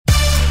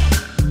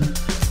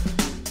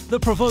The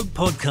PRovoke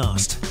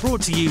podcast,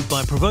 brought to you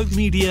by PRovoke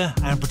Media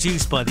and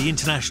produced by the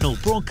international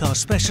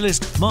broadcast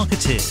specialist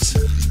Marketeers.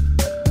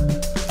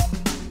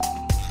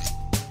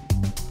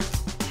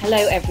 Hello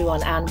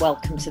everyone and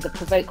welcome to the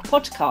PRovoke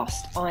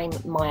podcast. I'm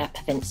Maja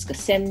Pawinska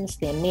Sims,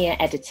 the EMEA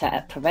editor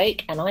at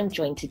PRovoke, and I'm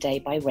joined today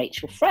by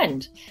Rachel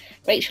Friend.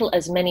 Rachel,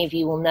 as many of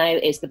you will know,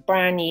 is the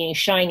brand new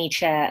shiny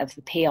chair of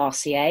the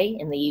PRCA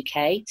in the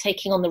UK,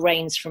 taking on the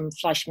reins from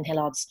Fleishman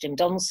Hillard's Jim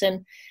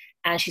Donaldson.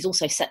 And she's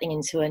also settling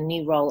into a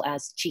new role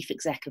as Chief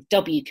Exec of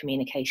W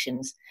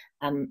Communications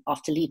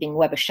after leaving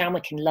Weber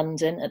Shandwick in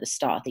London at the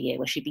start of the year,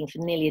 where she'd been for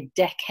nearly a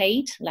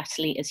decade,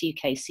 latterly as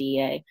UK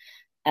CEO.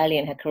 Early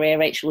in her career,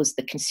 Rachel was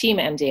the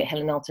consumer MD at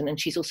Hill & Knowlton, and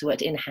she's also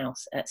worked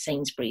in-house at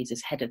Sainsbury's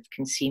as head of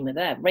consumer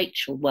there.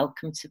 Rachel,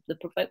 welcome to the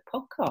PRovoke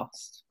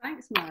podcast.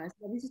 Thanks, Mara. It's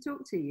lovely to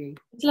talk to you.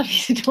 It's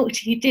lovely to talk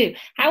to you too.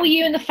 How are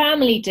you and the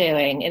family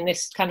doing in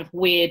this kind of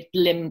weird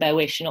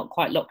limbo-ish, not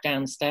quite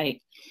lockdown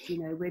state? You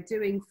know, we're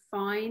doing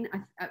fine.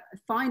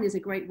 Fine is a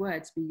great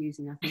word to be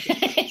using, I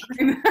think.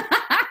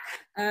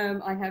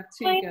 I have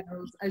two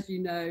girls, as you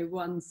know,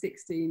 one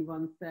 16,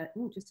 one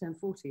 13, just turned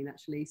 14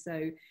 actually.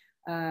 So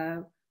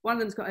one of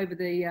them's got over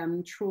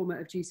the trauma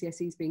of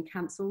GCSEs being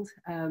cancelled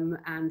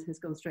and has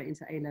gone straight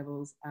into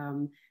A-levels.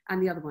 And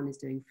the other one is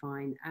doing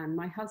fine. And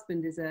my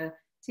husband is a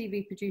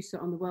TV producer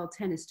on the World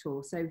Tennis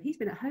Tour. So he's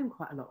been at home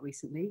quite a lot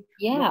recently.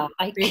 Yeah.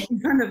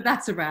 None of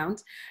that's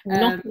around.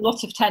 Not a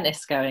lot of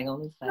tennis going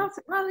on, is there?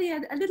 Well, yeah,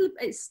 a little.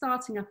 It's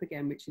starting up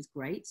again, which is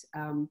great.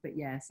 But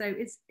yeah, so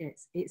it's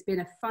been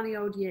a funny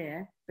old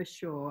year for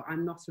sure.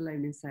 I'm not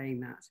alone in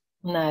saying that.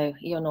 No,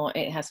 you're not.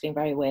 It has been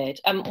very weird.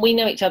 We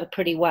know each other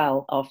pretty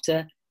well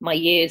after my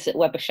years at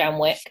Weber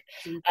Shandwick.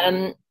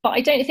 Mm-hmm.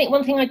 But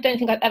one thing I don't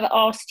think I've ever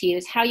asked you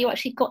is how you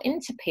actually got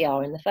into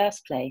PR in the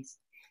first place.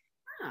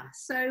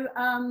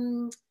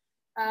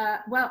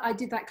 Well, I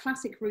did that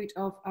classic route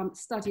of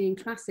studying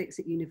classics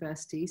at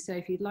university. So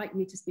if you'd like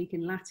me to speak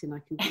in Latin, I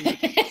can do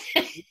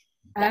it.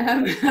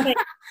 I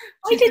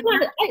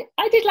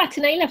did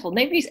Latin A-level.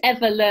 Nobody's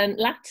ever learned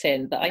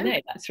Latin, but I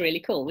know that's really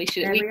cool. We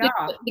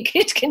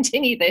could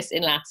continue this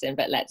in Latin,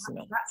 but let's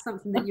not. That's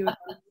something that you would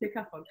pick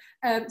up on.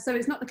 So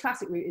it's not the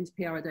classic route into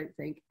PR, I don't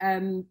think.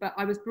 But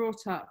I was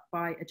brought up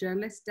by a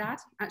journalist dad,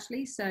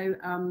 actually. So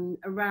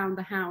around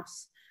the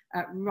house,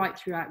 right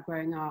throughout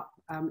growing up,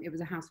 it was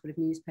a house full of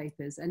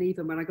newspapers. And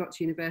even when I got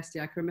to university,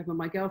 I can remember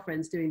my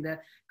girlfriends doing the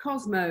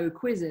Cosmo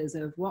quizzes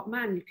of what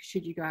man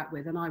should you go out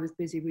with. And I was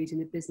busy reading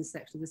the business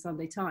section of the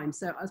Sunday Times.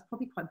 So I was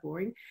probably quite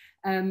boring.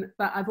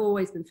 But I've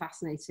always been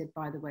fascinated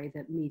by the way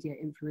that media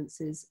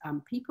influences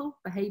people,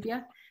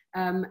 behaviour.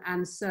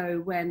 And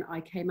so when I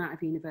came out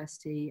of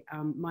university,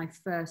 my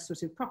first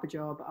sort of proper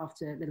job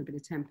after a little bit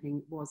of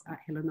temping was at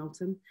Hill &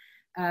 Knowlton.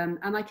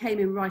 And I came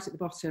in right at the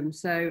bottom.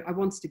 So I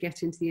wanted to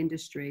get into the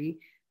industry.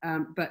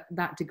 But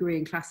that degree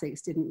in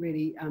classics didn't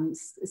really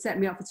set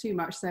me up for too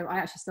much. So I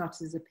actually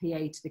started as a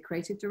PA to the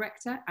creative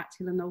director at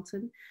Hill &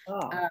 Knowlton.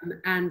 Oh.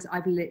 And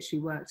I've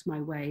literally worked my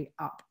way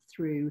up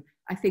through,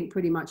 I think,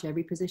 pretty much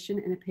every position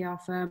in a PR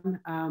firm,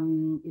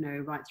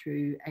 right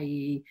through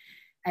AE,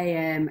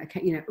 AM,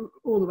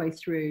 all the way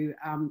through.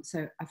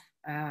 So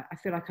I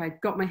feel like I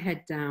got my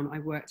head down. I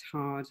worked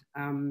hard.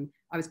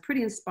 I was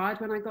pretty inspired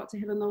when I got to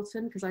Hill &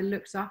 Knowlton because I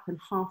looked up and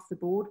half the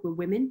board were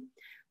women,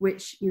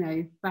 which,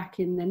 back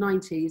in the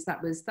 90s,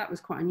 that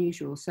was quite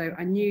unusual. So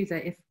I knew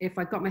that if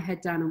I got my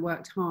head down and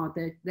worked hard,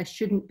 there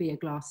shouldn't be a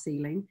glass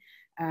ceiling.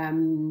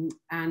 And,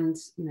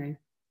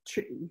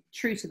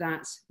 true to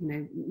that,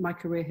 my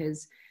career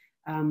has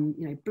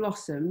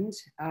blossomed.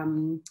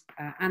 And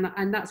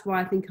that's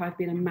why I think I've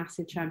been a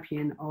massive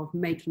champion of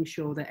making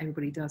sure that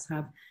everybody does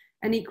have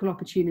an equal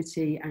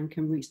opportunity and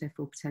can reach their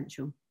full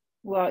potential.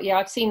 Well, yeah,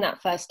 I've seen that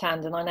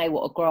firsthand, and I know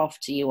what a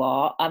grafter you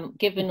are.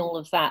 Given all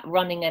of that,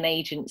 running an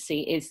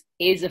agency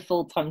is a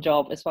full-time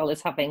job as well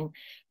as having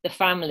the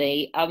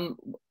family.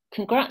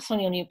 Congrats on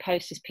your new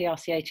post as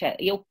PRCA chair.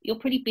 You're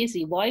pretty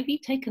busy. Why have you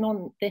taken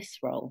on this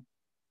role?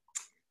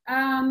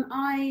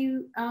 I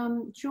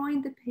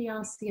joined the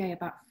PRCA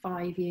about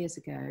 5 years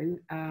ago,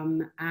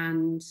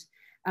 and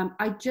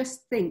I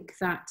just think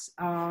that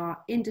our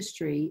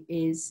industry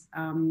is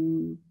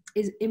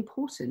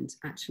important,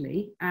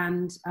 actually,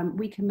 and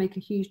we can make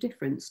a huge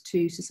difference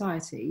to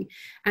society.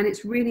 And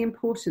it's really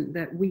important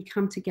that we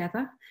come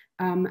together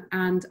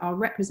and are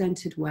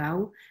represented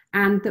well,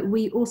 and that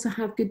we also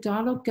have good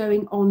dialogue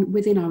going on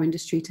within our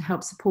industry to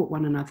help support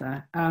one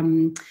another.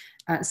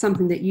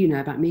 Something that you know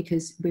about me,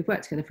 because we've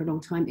worked together for a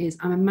long time, is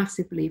I'm a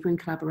massive believer in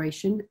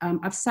collaboration.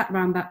 I've sat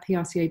around that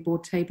PRCA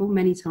board table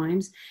many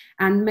times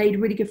and made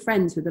really good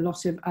friends with a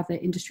lot of other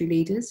industry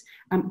leaders.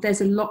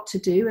 There's a lot to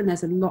do and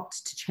there's a lot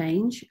to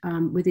change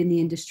within the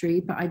industry,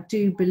 but I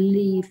do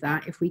believe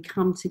that if we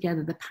come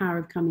together, the power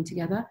of coming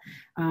together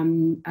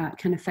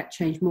can affect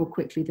change more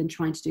quickly than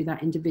trying to do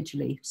that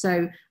individually.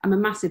 So I'm a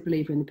massive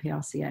believer in the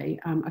PRCA.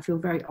 I feel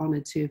very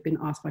honoured to have been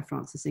asked by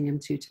Francis Ingham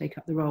to take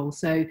up the role.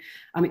 So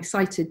I'm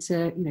excited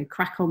to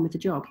crack on with the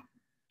job.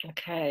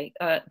 Okay,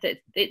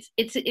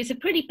 it's a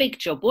pretty big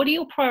job. What are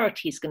your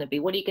priorities going to be?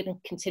 What are you going to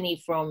continue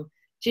from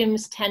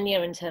Jim's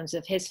tenure in terms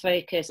of his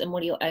focus, and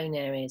what are your own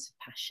areas of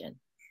passion?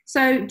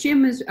 So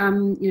Jim was,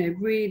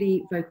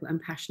 really vocal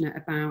and passionate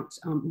about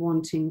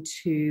wanting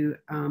to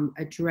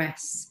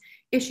address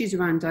issues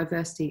around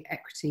diversity,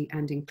 equity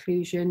and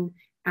inclusion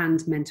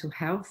and mental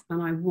health.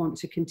 And I want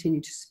to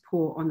continue to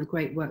support on the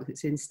great work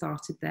that's been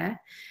started there.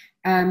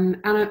 And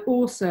I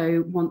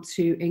also want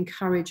to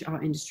encourage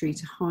our industry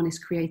to harness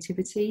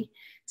creativity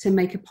to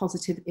make a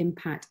positive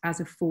impact as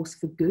a force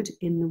for good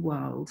in the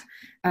world.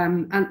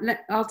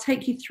 I'll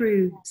take you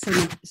through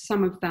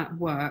some of that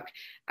work.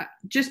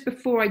 Just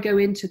before I go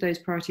into those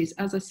priorities,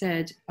 as I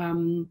said,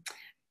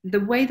 the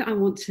way that I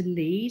want to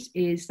lead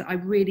is that I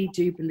really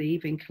do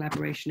believe in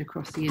collaboration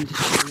across the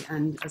industry.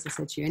 And as I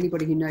said to you,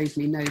 anybody who knows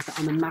me knows that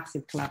I'm a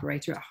massive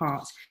collaborator at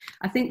heart.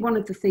 I think one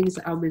of the things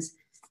that I was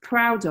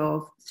proud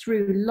of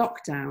through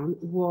lockdown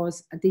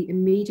was the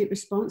immediate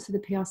response to the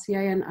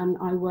PRCA, and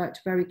I worked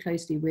very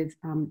closely with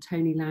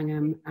Tony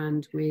Langham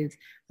and with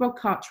Rob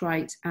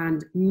Cartwright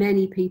and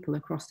many people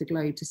across the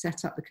globe to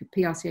set up the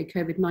PRCA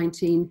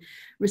COVID-19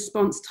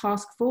 response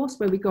task force,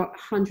 where we got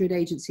 100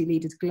 agency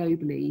leaders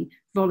globally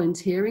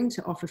volunteering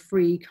to offer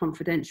free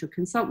confidential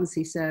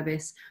consultancy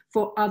service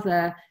for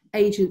other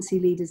agency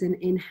leaders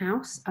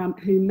in-house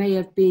who may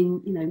have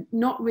been,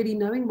 not really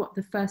knowing what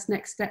the first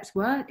next steps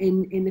were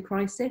in the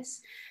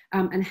crisis,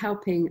 and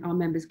helping our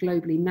members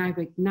globally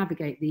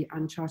navigate the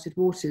uncharted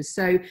waters.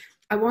 So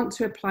I want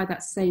to apply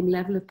that same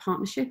level of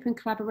partnership and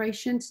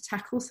collaboration to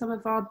tackle some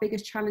of our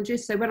biggest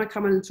challenges. So when I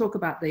come in and talk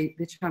about the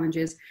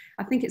challenges,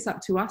 I think it's up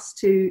to us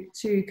to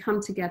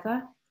come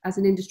together as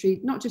an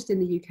industry, not just in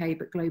the UK,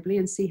 but globally,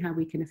 and see how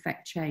we can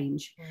affect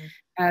change.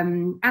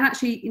 And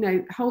actually,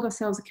 hold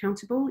ourselves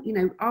accountable.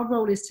 Our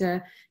role is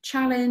to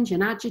challenge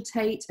and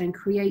agitate and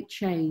create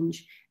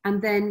change,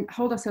 and then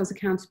hold ourselves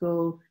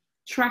accountable,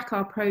 track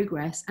our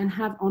progress, and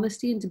have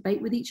honesty and debate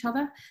with each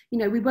other.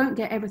 We won't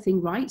get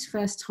everything right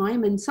first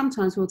time, and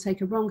sometimes we'll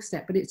take a wrong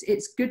step, but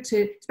it's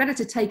better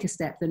to take a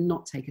step than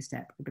not take a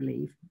step, I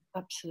believe.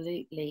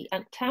 Absolutely.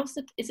 And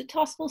is the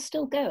task force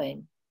still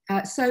going?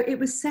 So it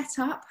was set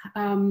up,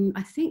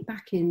 I think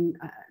back in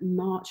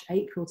March,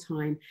 April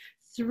time.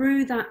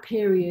 Through that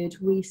period,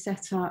 we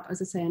set up,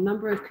 as I say, a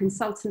number of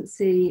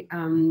consultancy,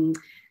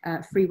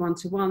 free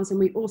one-to-ones, and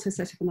we also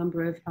set up a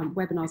number of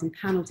webinars and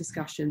panel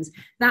discussions.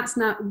 That's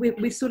now,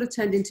 we've sort of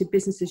turned into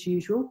business as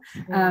usual.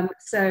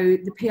 So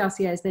the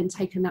PRCA has then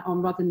taken that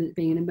on, rather than it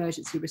being an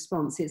emergency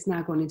response. It's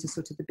now gone into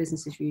sort of the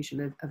business as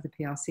usual of the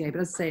PRCA.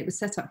 But as I say, it was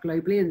set up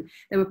globally, and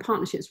there were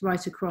partnerships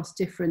right across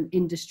different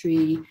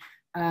industry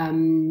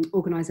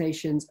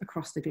organisations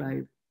across the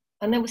globe.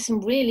 And there were some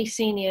really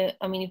senior,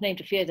 you've named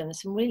a few of them,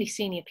 there's some really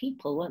senior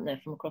people, weren't there,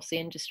 from across the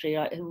industry,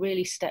 who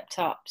really stepped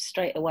up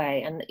straight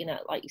away. And,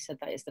 like you said,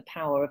 that is the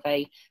power of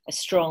a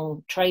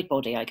strong trade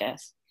body, I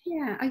guess.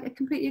 Yeah, I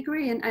completely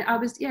agree. And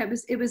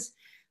it was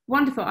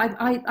wonderful.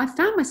 I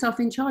found myself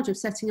in charge of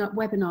setting up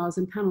webinars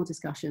and panel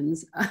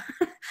discussions.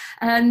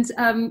 And,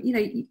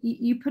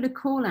 you put a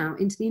call out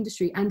into the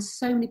industry, and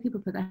so many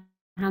people put their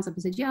hands up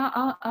and said, yeah,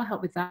 I'll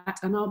help with that,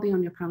 and I'll be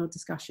on your panel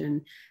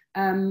discussion.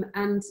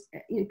 And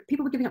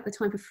people were giving up their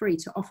time for free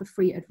to offer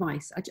free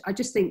advice. I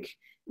just think,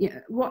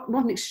 what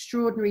an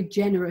extraordinary,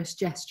 generous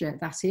gesture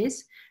that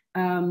is,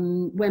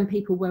 when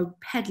people were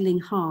pedaling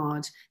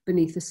hard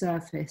beneath the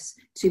surface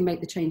to make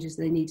the changes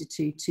they needed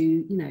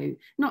to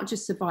not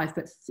just survive,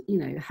 but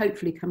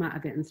hopefully come out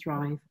of it and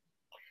thrive.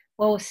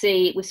 Well, we'll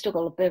see. We've still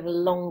got a bit of a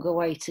longer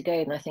way to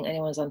go than I think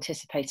anyone's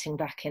anticipating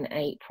back in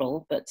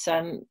April. But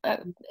the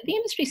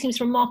industry seems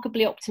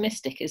remarkably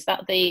optimistic. Is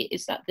that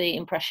the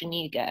impression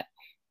you get?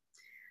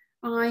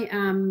 I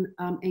am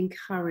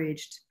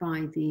encouraged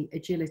by the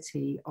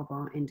agility of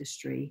our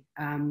industry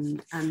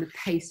and the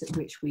pace at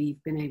which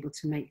we've been able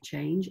to make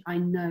change. I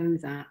know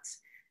that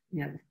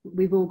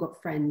we've all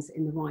got friends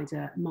in the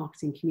wider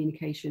marketing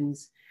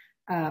communications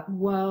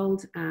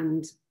world,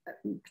 and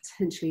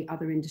potentially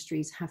other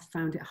industries have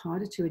found it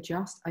harder to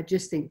adjust. I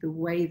just think the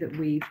way that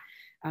we've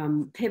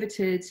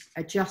pivoted,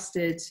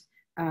 adjusted,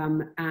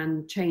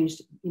 and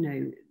changed,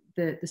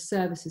 the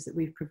services that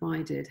we've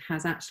provided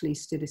has actually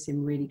stood us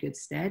in really good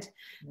stead.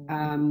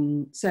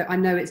 So I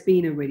know it's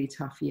been a really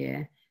tough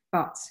year,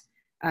 but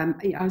I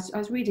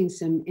was reading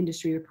some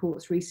industry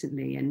reports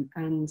recently,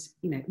 and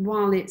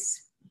while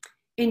it's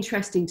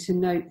interesting to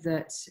note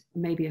that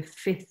maybe a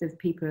fifth of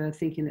people are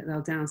thinking that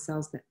they'll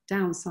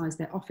downsize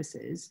their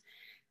offices,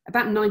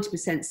 about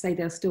 90% say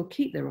they'll still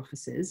keep their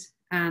offices,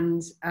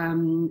 and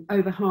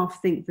over half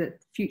think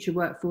that future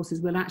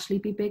workforces will actually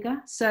be bigger.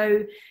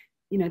 So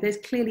there's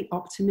clearly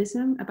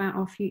optimism about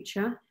our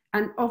future,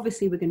 and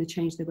obviously we're going to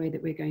change the way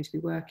that we're going to be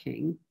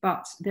working,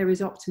 but there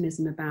is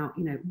optimism about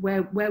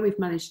where we've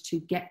managed to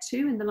get to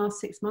in the last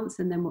 6 months,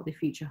 and then what the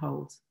future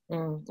holds.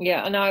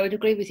 Yeah, and I would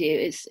agree with you.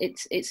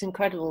 It's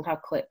incredible how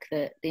quick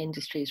the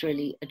industry has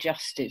really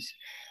adjusted.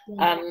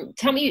 Yeah.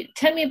 Tell me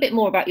a bit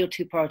more about your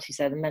two priorities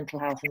there, the mental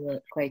health and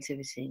the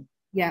creativity.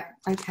 Yeah,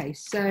 okay.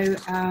 So,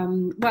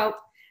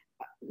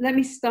 let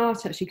me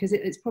start actually, because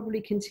it's probably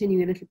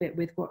continuing a little bit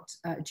with what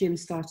Jim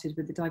started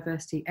with the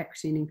diversity,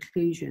 equity and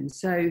inclusion.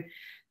 So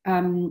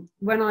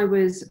When I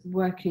was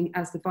working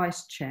as the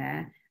vice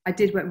chair, I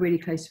did work really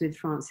closely with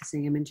Francis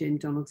Ingham and Jim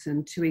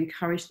Donaldson to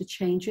encourage the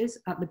changes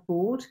at the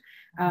board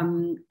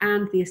and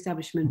the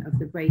establishment of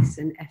the Race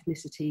and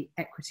Ethnicity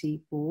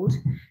Equity Board.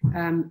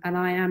 And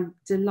I am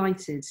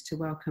delighted to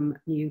welcome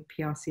new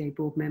PRCA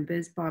board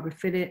members, Barbara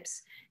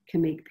Phillips,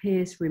 Kamik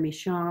Pierce, Rimi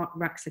Shah,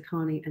 Raxa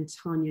Khani and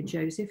Tanya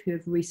Joseph, who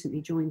have recently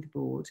joined the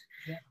board.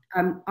 Yeah.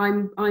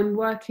 I'm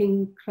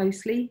working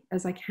closely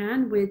as I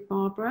can with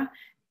Barbara,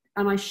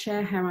 and I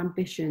share her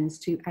ambitions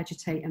to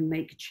agitate and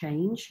make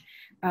change.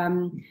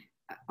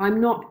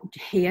 I'm not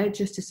here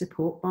just to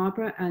support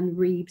Barbara and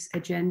Reeve's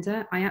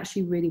agenda. I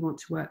actually really want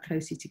to work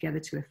closely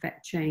together to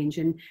effect change.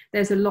 And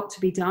there's a lot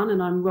to be done,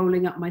 and I'm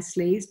rolling up my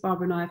sleeves.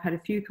 Barbara and I have had a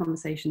few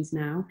conversations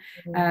now.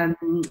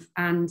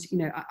 And, you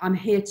know, I'm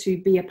here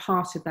to be a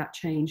part of that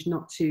change,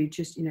 not to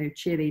just, you know,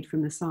 cheerlead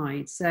from the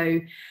side. So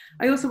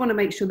I also want to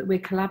make sure that we're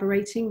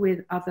collaborating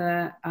with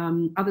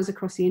others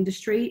across the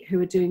industry who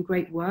are doing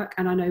great work.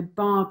 And I know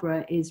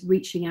Barbara is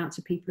reaching out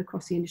to people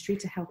across the industry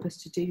to help us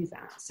to do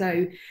that.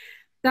 So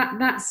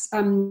that's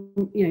you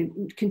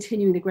know,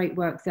 continuing the great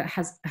work that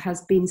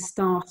has been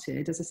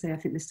started. As I say, I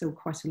think there's still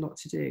quite a lot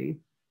to do.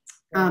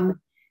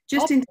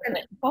 Just in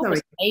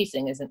Barbara's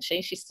amazing, isn't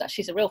she?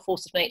 She's a real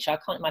force of nature. I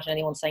can't imagine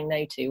anyone saying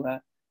no to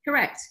her.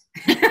 Correct.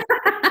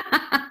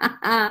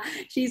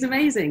 She's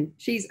amazing.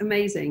 She's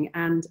amazing,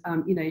 and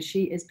you know,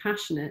 she is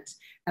passionate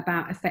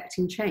about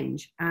affecting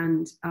change,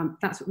 and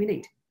that's what we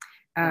need.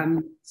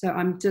 So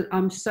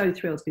I'm so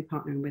thrilled to be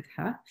partnering with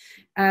her.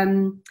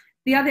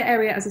 The other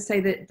area, as I say,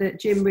 that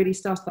Jim really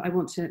started that I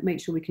want to make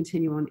sure we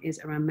continue on is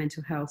around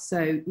mental health. So,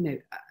 you know,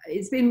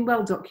 it's been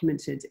well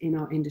documented in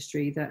our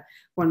industry that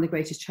one of the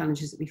greatest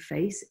challenges that we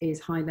face is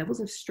high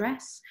levels of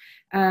stress.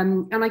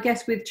 And I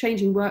guess with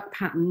changing work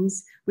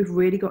patterns, we've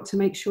really got to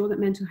make sure that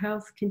mental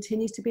health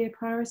continues to be a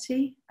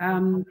priority.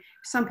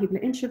 Some people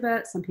are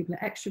introverts, some people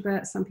are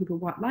extroverts, some people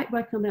like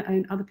working on their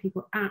own, other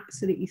people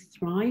absolutely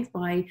thrive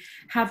by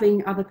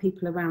having other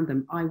people around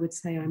them. I would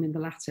say I'm in the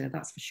latter,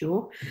 that's for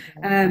sure.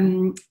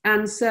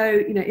 And so,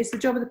 you know, it's the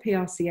job of the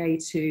PRCA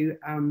to,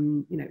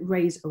 you know,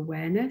 raise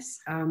awareness.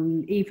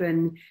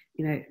 Even,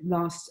 you know,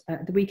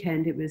 the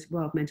weekend it was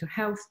World Mental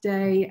Health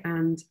Day,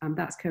 and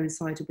that's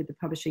coincided with the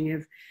publishing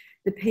of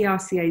the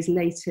PRCA's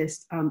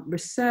latest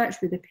research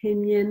with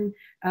opinion.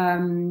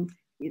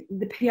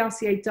 The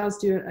PRCA does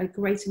do a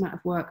great amount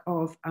of work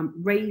of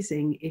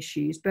raising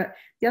issues, but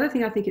the other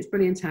thing I think it's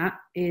brilliant at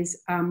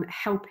is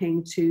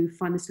helping to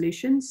find the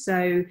solutions.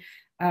 So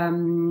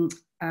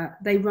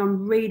they run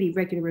really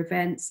regular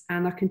events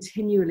and are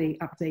continually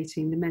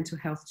updating the mental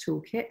health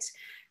toolkit.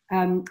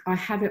 I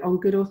have it on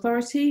good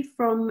authority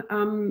from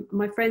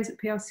my friends at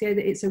PRCA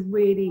that it's a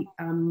really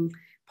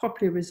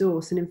popular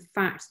resource, and in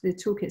fact the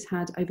toolkit's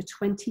had over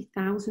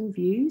 20,000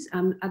 views,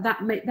 and that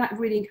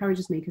really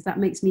encourages me, because that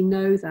makes me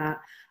know that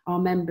our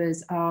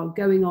members are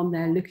going on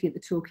there looking at the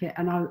toolkit,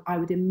 and I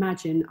would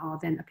imagine are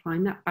then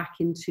applying that back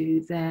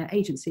into their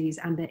agencies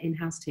and their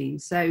in-house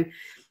teams. So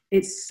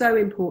it's so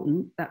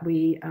important that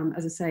we,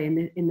 as I say,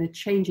 in the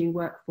changing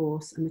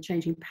workforce and the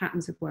changing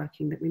patterns of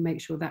working, that we make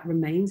sure that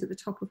remains at the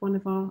top of one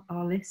of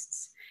our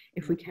lists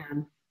if we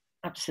can.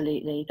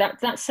 Absolutely.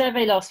 That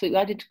survey last week,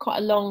 I did quite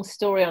a long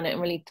story on it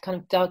and really kind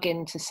of dug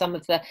into some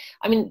of the,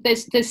 I mean, there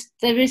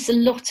is a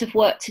lot of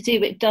work to do,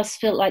 but it does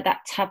feel like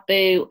that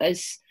taboo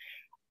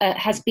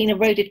has been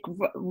eroded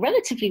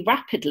relatively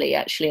rapidly,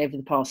 actually, over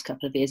the past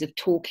couple of years, of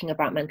talking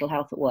about mental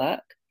health at work.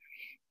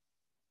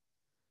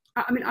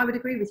 I mean, I would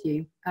agree with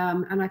you.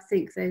 And I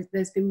think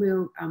there's been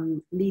real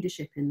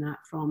leadership in that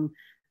from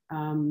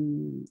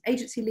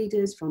agency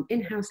leaders, from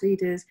in-house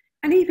leaders,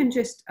 and even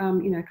just,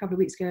 you know, a couple of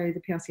weeks ago,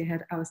 the PRCA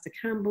had Alistair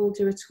Campbell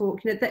do a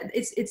talk. You know,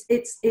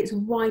 it's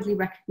widely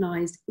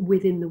recognised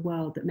within the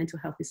world that mental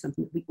health is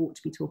something that we ought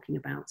to be talking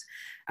about.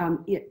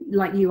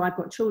 Like you, I've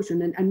got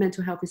children, and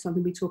mental health is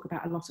something we talk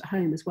about a lot at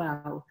home as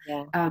well.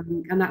 Yeah.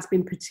 And that's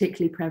been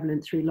particularly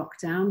prevalent through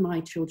lockdown. My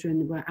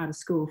children were out of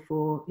school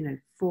for, you know,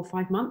 4 or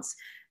 5 months.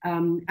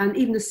 And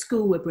even the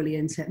school were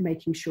brilliant at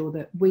making sure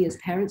that we as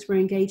parents were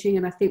engaging.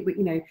 And I think,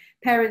 you know,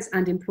 parents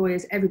and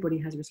employers, everybody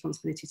has a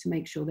responsibility to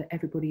make sure that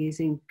everybody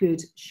is in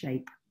good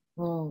shape.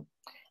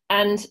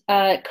 And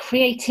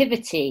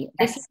creativity,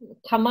 yes. This has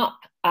come up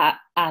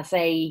as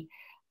an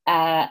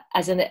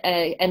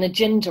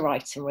agenda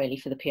item really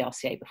for the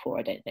PRCA before,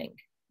 I don't think.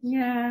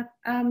 Yeah,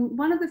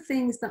 one of the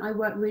things that I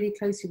worked really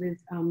closely with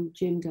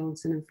Jim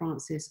Donaldson and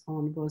Francis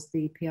on was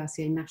the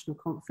PRCA National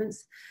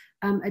Conference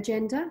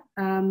agenda.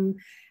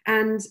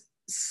 And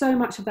so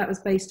much of that was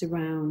based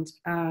around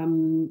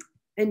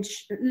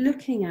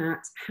looking at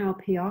how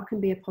PR can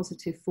be a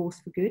positive force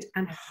for good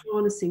and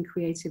harnessing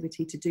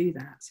creativity to do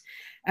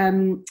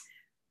that.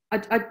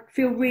 I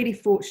feel really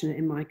fortunate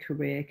in my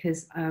career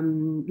because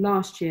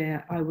last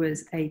year I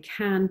was a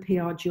Cannes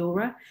PR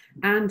juror,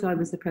 and I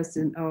was the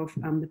president of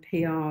the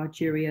PR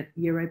jury at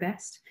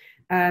Eurobest.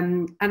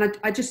 And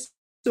I just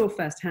saw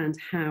firsthand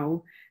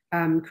how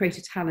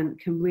creative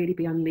talent can really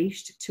be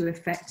unleashed to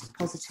affect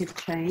positive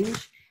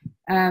change.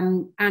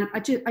 And I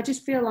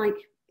just feel like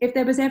if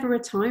there was ever a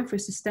time for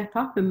us to step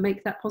up and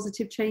make that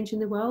positive change in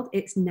the world,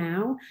 it's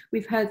now.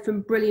 We've heard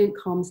from brilliant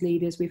comms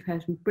leaders, we've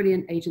heard from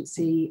brilliant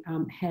agency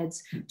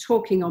heads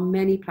talking on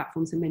many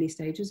platforms and many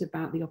stages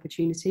about the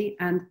opportunity,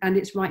 and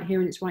it's right here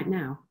and it's right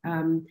now.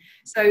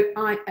 So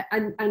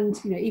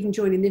even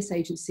joining this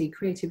agency,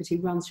 creativity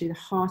runs through the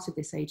heart of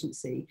this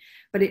agency,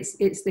 but it's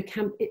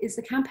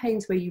the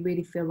campaigns where you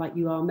really feel like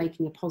you are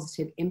making a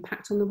positive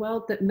impact on the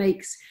world that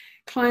makes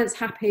clients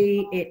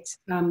happy. It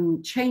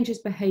changes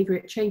behavior,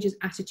 it changes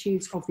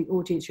attitudes of the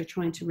audience you're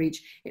trying to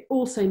reach. It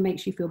also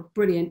makes you feel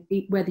brilliant,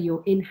 whether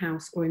you're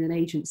in-house or in an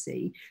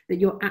agency, that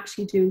you're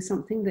actually doing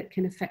something that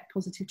can affect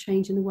positive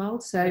change in the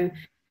world. So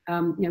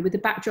with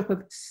the backdrop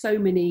of so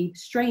many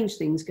strange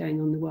things going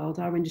on in the world,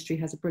 our industry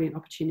has a brilliant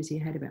opportunity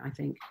ahead of it, I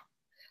think.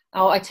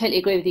 Oh, I totally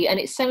agree with you. And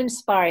it's so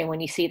inspiring when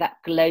you see that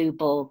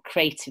global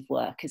creative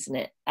work, isn't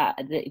it?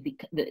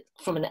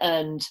 From an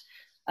earned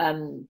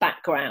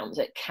background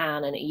at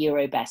Cannes and at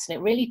Eurobest. And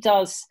it really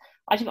does,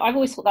 I've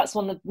always thought that's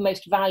one of the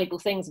most valuable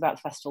things about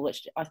the festival,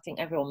 which I think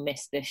everyone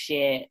missed this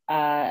year,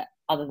 other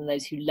than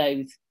those who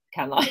loathe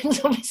Cannes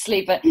Lions,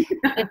 obviously. But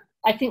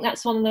I think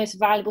that's one of the most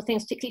valuable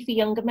things, particularly for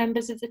younger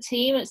members of the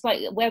team. It's like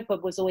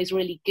Webbub was always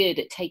really good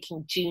at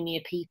taking junior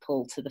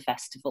people to the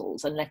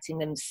festivals and letting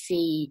them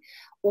see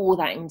all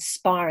that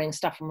inspiring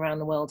stuff from around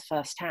the world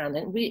firsthand.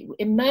 And really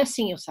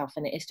immersing yourself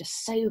in it is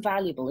just so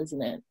valuable,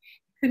 isn't it?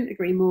 Couldn't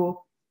agree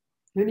more.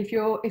 And if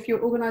your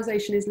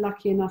organisation is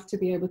lucky enough to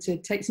be able to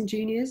take some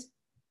juniors,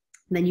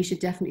 then you should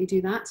definitely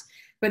do that.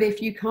 But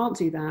if you can't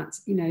do that,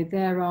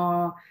 there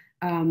are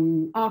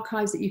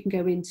archives that you can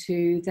go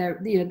into.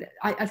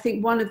 I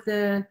think one of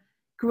the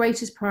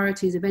greatest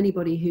priorities of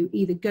anybody who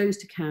either goes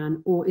to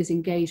Cannes or is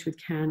engaged with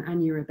Cannes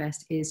and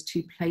Eurobest is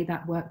to play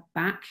that work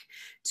back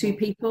to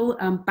people,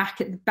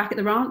 back at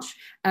the ranch.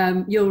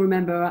 You'll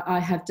remember I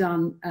have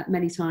done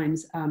many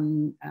times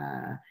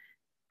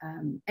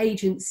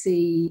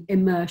agency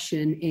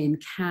immersion in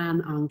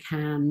Cannes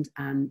uncanned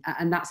and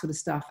that sort of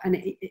stuff,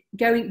 and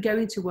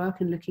going to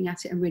work and looking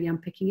at it and really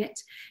unpicking it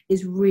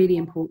is really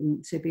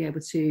important to be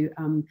able to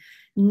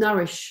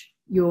nourish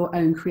your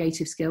own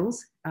creative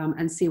skills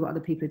and see what other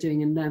people are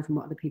doing and learn from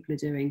what other people are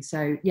doing.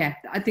 So yeah,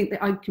 I think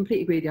that I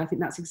completely agree with you. I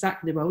think that's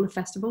exactly the role of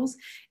festivals,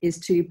 is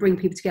to bring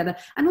people together.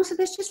 And also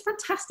there's just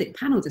fantastic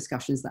panel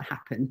discussions that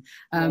happen,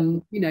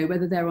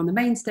 whether they're on the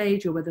main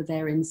stage or whether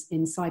they're in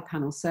side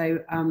panels. So,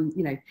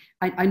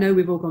 I know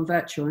we've all gone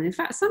virtual, and in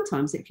fact,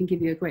 sometimes it can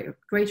give you a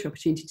greater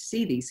opportunity to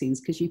see these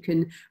things because you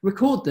can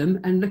record them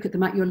and look at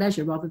them at your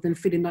leisure rather than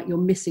feeling like you're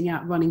missing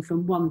out running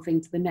from one thing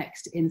to the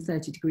next in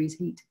 30 degrees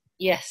heat.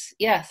 Yes,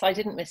 I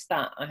didn't miss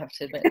that, I have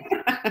to admit.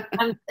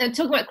 And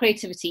talking about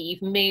creativity,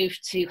 you've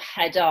moved to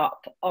head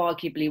up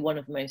unarguably one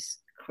of the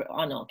most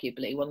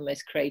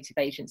creative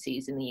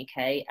agencies in the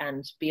UK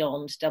and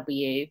beyond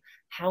W.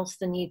 How's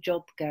the new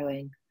job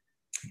going?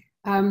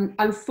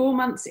 I'm 4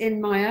 months in,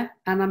 Maja,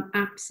 and I'm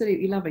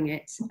absolutely loving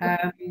it.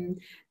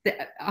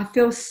 I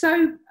feel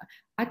so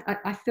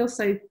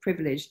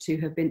privileged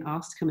to have been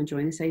asked to come and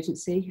join this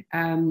agency.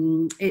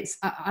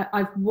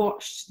 I've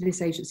watched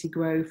this agency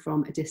grow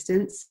from a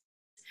distance.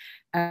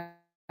 I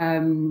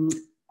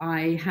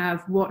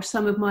have watched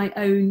some of my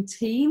own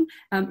team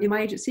in my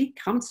agency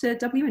come to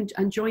W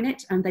and join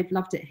it, and they've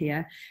loved it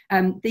here.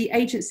 The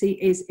agency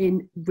is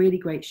in really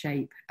great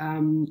shape.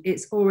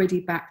 It's already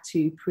back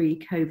to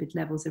pre-COVID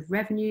levels of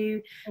revenue.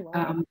 Oh,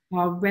 wow.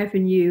 Our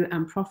revenue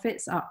and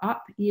profits are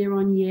up year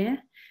on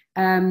year.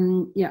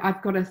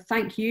 I've got to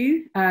thank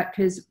you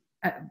because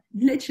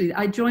literally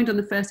I joined on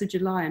the 1st of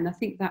July, and I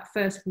think that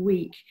first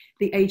week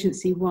the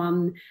agency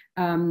won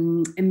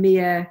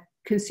EMEA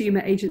Consumer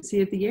Agency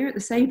of the Year at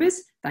the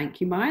Sabres. Thank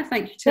you, Maja.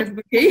 Thank you to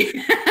everybody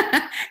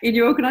in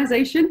your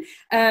organisation.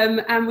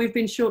 And we've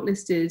been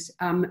shortlisted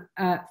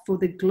for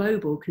the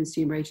Global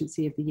Consumer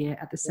Agency of the Year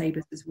at the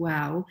Sabres as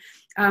well.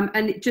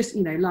 And it just,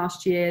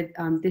 last year,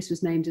 this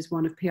was named as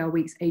one of PR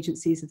Week's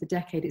Agencies of the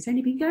Decade. It's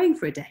only been going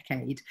for a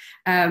decade.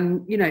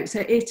 So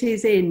it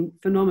is in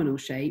phenomenal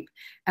shape.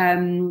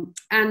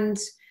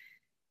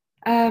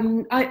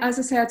 As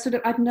I say,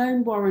 I'd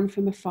known Warren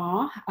from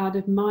afar. I'd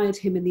admired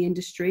him in the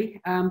industry,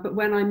 but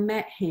when I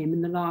met him in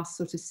the last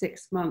sort of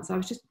 6 months, I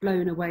was just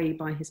blown away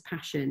by his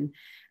passion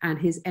and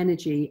his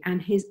energy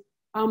and his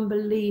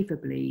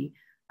unbelievably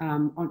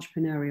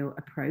entrepreneurial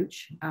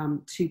approach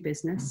to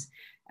business.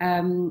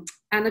 And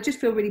I just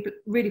feel really,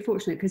 really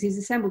fortunate because he's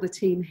assembled a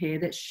team here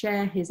that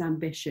share his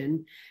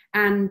ambition,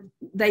 and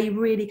they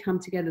really come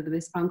together with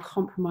this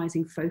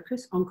uncompromising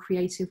focus on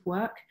creative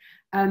work.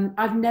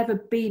 I've never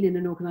been in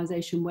an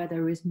organisation where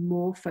there is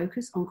more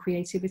focus on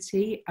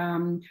creativity.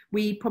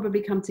 We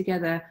probably come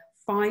together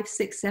 5,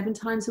 6, 7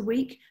 times a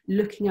week,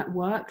 looking at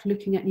work,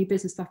 looking at new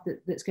business stuff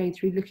that's going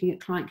through, looking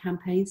at client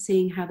campaigns,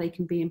 seeing how they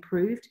can be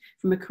improved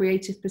from a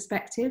creative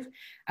perspective.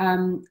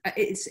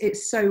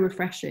 It's so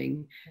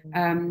refreshing.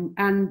 And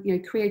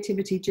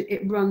creativity,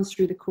 it runs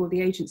through the core of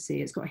the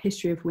agency. It's got a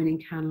history of winning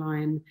Cannes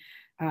Lion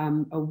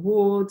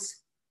awards.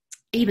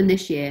 Even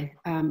this year,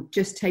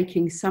 just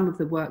taking some of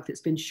the work that's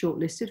been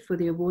shortlisted for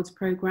the awards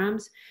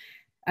programs,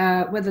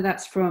 whether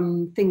that's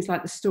from things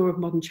like the Store of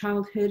Modern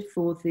Childhood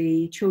for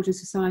the Children's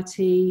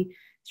Society,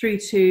 through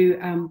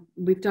to,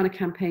 we've done a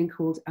campaign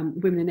called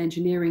Women in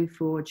Engineering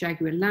for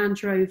Jaguar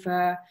Land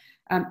Rover.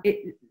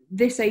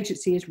 This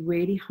agency is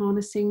really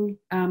harnessing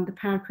the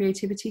power of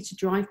creativity to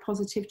drive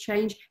positive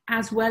change,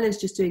 as well as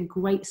just doing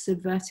great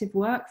subversive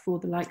work for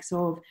the likes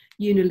of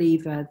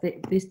Unilever.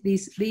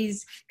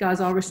 These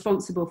guys are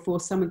responsible for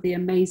some of the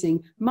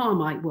amazing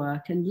Marmite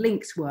work and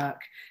Lynx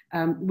work,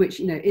 which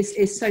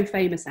is so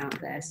famous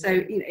out there.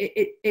 So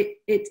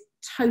it's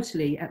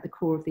totally at the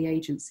core of the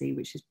agency,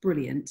 which is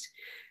brilliant.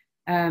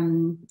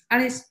 And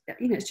it's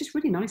just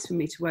really nice for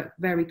me to work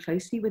very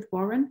closely with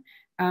Warren,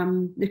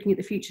 looking at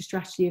the future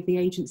strategy of the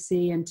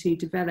agency and to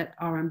develop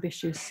our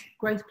ambitious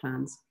growth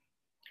plans.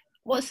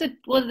 What are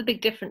the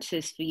big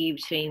differences for you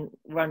between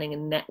running a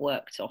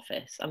networked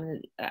office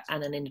and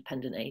an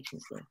independent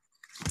agency?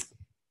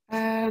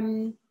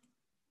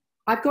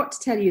 I've got to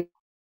tell you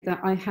that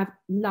I have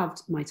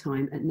loved my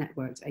time at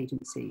networked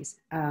agencies.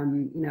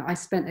 I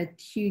spent a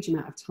huge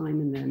amount of time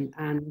in them,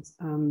 and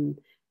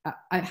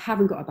I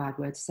haven't got a bad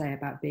word to say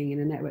about being in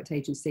a networked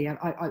agency.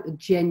 I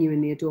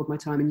genuinely adored my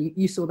time, and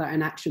you saw that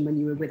in action when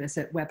you were with us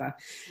at Weber.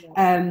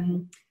 Yeah.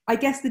 I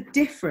guess the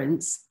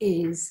difference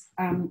is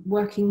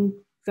working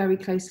very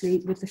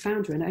closely with the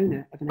founder and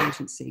owner of an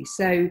agency.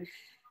 So,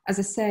 as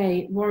I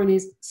say, Warren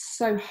is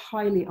so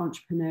highly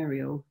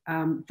entrepreneurial.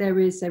 There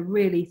is a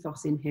real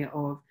ethos in here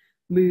of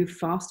move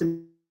fast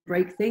and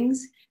break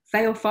things,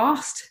 fail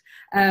fast.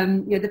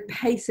 The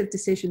pace of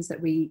decisions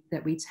that we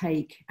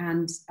take,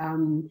 and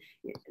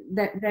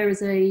there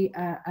is a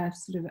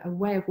sort of a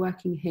way of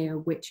working here,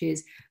 which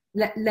is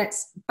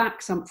let's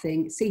back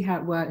something, see how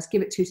it works,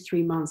 give it 2 to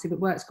 3 months. If it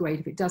works, great.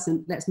 If it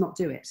doesn't, let's not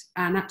do it.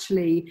 And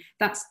actually,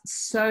 that's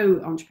so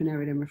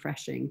entrepreneurial and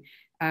refreshing.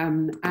 By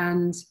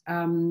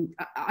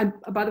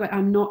the way,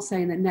 I'm not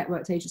saying that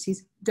networked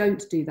agencies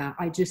don't do that.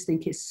 I just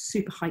think it's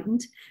super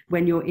heightened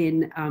when you're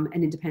in an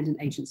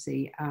independent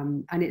agency,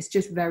 and it's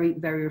just very,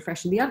 very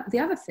refreshing. The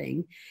other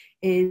thing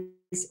is,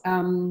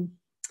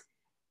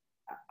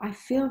 I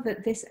feel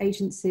that this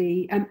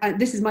agency,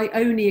 this is my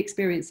only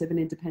experience of an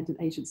independent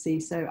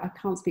agency, so I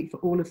can't speak for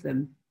all of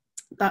them.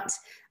 But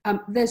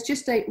there's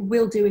just a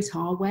we'll do it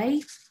our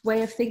way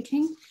of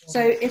thinking. So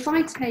if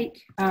I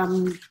take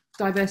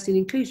diversity and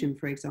inclusion,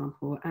 for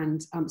example,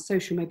 and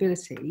social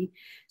mobility.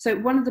 So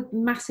one of the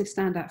massive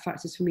standout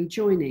factors for me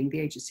joining the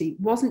agency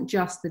wasn't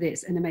just that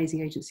it's an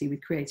amazing agency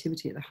with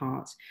creativity at the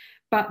heart,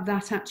 but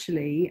that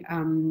actually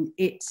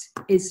it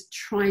is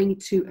trying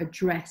to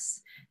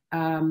address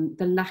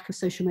the lack of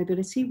social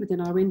mobility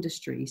within our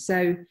industry.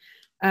 So,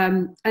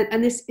 and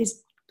this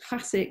is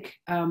classic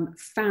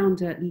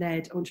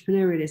founder-led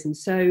entrepreneurialism.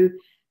 So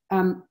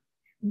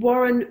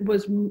Warren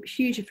was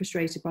hugely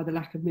frustrated by the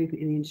lack of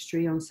movement in the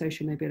industry on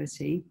social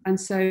mobility. And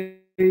so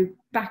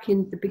back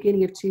in the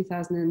beginning of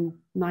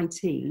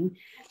 2019,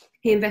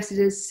 he invested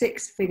a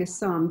 6-figure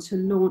sum to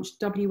launch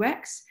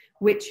WX,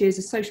 which is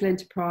a social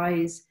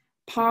enterprise,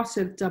 part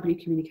of W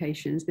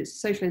Communications, but it's a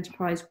social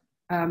enterprise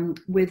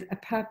with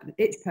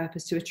its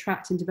purpose to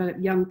attract and develop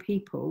young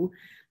people,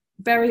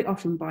 very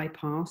often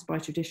bypassed by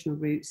traditional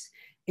routes,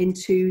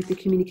 into the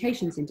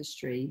communications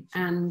industry.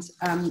 And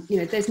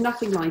there's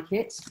nothing like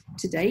it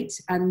to date,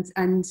 and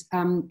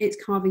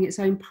it's carving its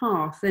own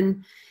path.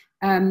 And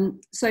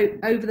so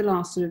over the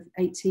last sort of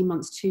 18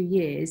 months, 2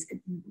 years,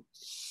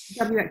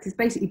 WX is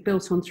basically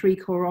built on 3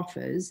 core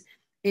offers.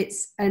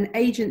 It's an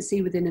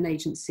agency within an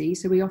agency,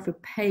 so we offer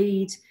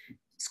paid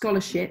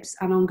scholarships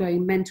and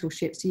ongoing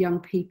mentorships to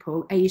young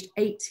people aged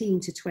 18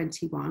 to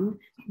 21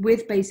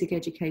 with basic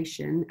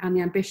education and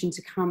the ambition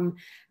to come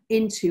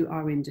into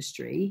our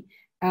industry.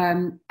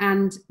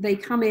 And they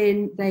come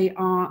in, they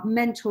are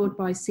mentored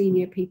by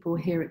senior people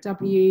here at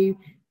W.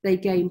 They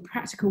gain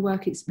practical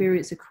work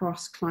experience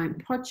across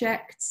client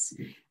projects.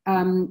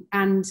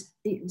 And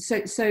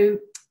so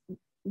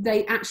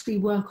they actually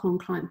work on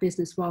client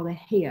business while they're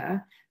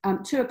here,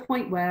 to a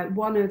point where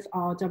one of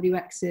our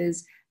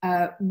WXs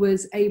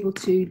was able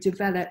to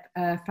develop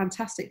a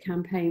fantastic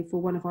campaign for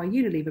one of our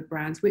Unilever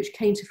brands, which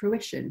came to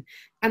fruition.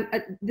 And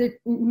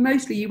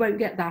mostly you won't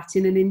get that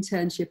in an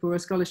internship or a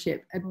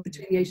scholarship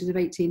between the ages of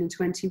 18 and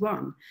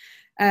 21.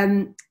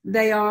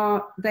 They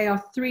are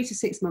 3 to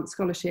 6 month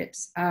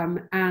scholarships,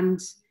 and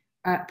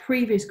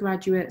previous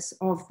graduates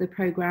of the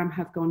programme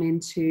have gone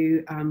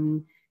into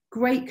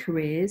great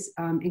careers,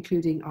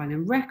 including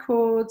Island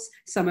Records.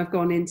 Some have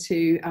gone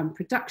into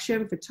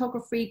production,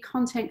 photography,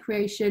 content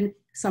creation.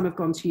 Some have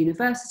gone to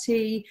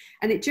university,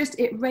 and it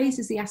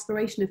raises the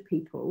aspiration of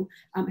people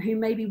who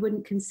maybe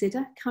wouldn't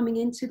consider coming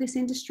into this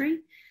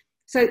industry.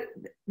 So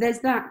there's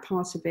that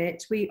part of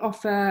it. We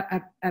offer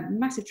a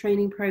massive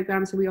training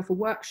program. So we offer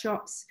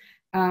workshops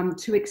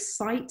to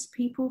excite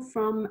people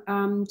from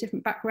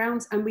different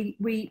backgrounds. And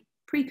we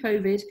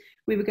pre-COVID,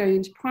 we were going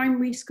into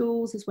primary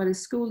schools as well as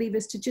school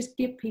leavers to just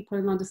give people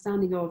an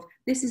understanding of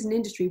this is an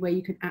industry where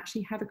you can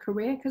actually have a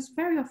career, because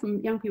very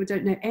often young people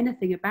don't know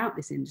anything about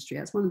this industry.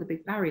 That's one of the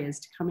big barriers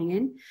to coming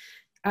in.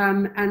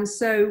 And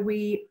so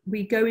we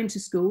go into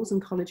schools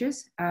and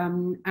colleges,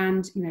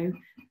 and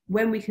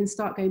when we can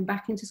start going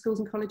back into schools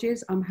and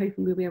colleges, I'm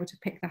hoping we'll be able to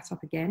pick that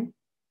up again.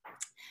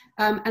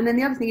 And then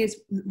the other thing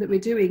is that we're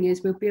doing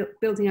is we're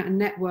building out a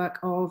network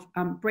of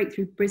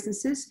breakthrough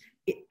businesses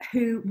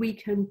who we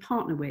can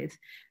partner with.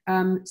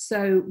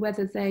 So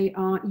whether they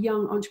are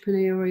young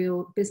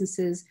entrepreneurial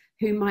businesses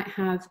who might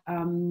have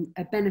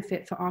a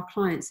benefit for our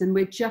clients, and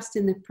we're just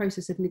in the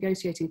process of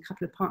negotiating a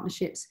couple of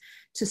partnerships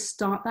to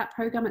start that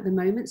program at the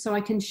moment. So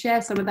I can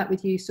share some of that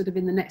with you sort of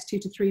in the next 2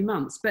 to 3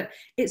 months. But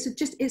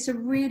it's a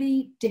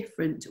really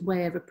different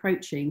way of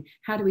approaching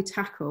how do we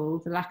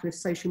tackle the lack of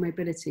social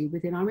mobility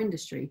within our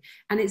industry.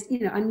 And it's,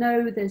 I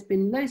know there's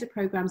been loads of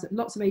programs that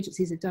lots of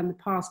agencies have done in the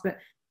past, but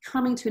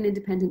coming to an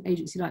independent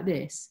agency like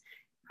this,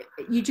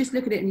 you just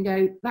look at it and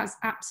go, that's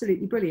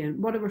absolutely brilliant.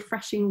 What a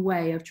refreshing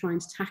way of trying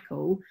to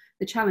tackle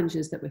the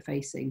challenges that we're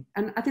facing.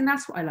 And I think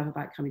that's what I love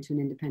about coming to an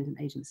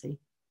independent agency.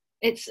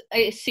 It's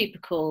super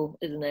cool,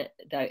 isn't it,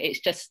 though? It's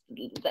just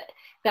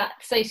that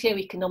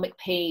socio-economic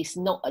piece,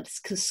 not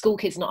because school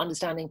kids not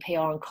understanding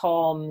PR and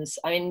comms.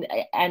 I mean,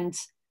 and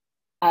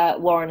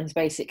Warren has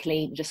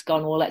basically just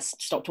gone, well, let's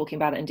stop talking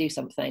about it and do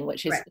something,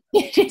 which is,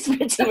 which is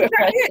pretty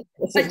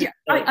refreshing.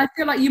 I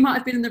feel like you might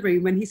have been in the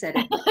room when he said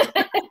it.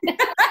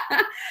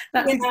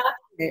 That's exactly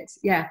it.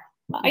 Yeah.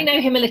 I know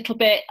him a little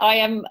bit. I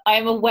am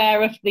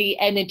aware of the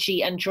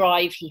energy and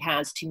drive he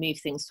has to move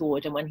things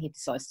forward, and when he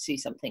decides to do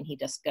something, he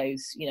just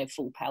goes,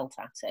 full pelt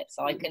at it.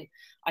 So I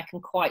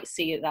can quite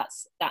see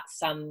that's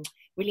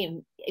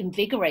really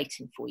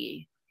invigorating for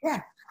you.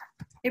 Yeah,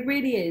 it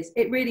really is.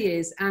 It really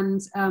is. And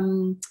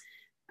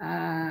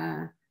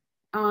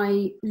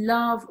I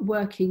love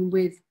working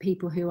with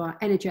people who are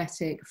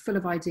energetic, full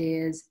of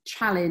ideas,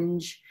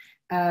 challenge.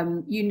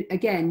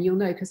 You'll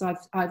know, because I've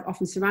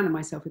often surrounded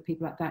myself with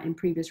people like that in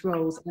previous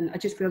roles, and I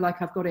just feel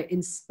like I've got it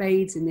in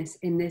spades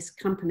in this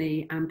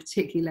company, and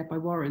particularly led by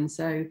Warren.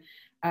 So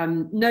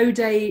no 2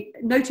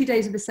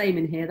 days are the same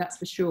in here, that's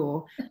for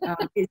sure.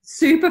 It's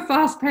super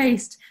fast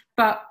paced,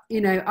 but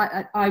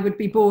I would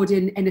be bored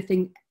in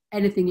anything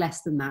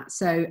less than that.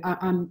 So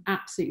I'm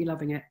absolutely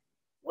loving it.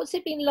 What's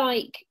it been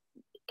like,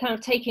 kind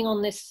of taking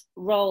on this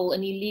role, a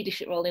new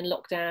leadership role in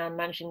lockdown,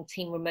 managing the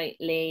team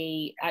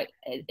remotely?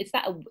 Is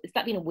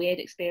that been a weird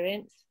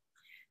experience?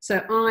 So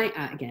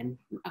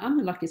I'm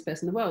the luckiest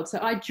person in the world. So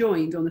I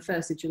joined on the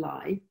 1st of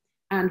July,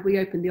 and we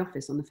opened the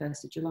office on the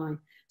 1st of July.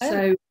 Oh.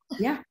 So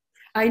yeah,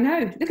 I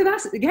know. Look at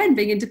that again,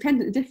 being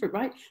independent and different,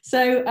 right?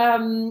 So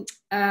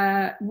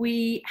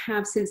we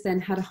have since then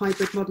had a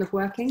hybrid model of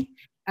working.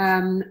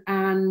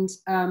 And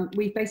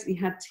we've basically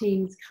had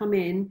teams come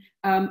in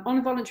on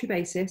a voluntary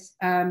basis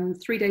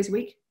 3 days a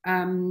week,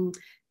 and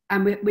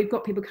we've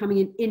got people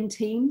coming in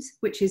teams,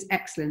 which is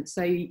excellent.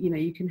 So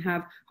you can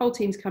have whole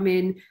teams come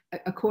in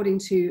according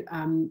to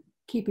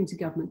keeping to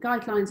government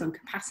guidelines on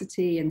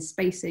capacity and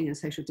spacing and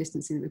social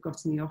distancing that we've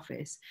got in the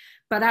office.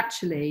 But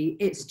actually,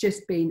 it's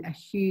just been a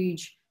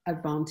huge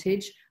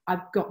advantage.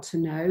 I've got to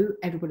know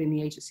everybody in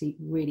the agency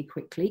really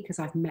quickly because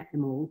I've met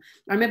them all.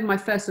 I remember my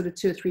first sort of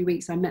 2 or 3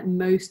 weeks, I met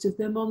most of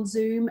them on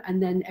Zoom,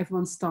 and then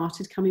everyone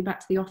started coming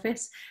back to the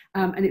office.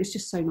 And it was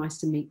just so nice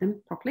to meet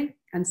them properly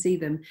and see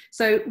them.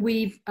 So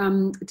we've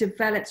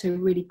developed a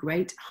really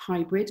great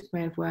hybrid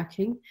way of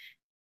working.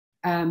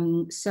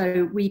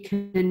 So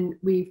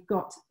we've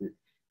got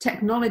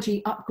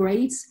technology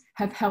upgrades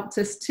have helped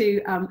us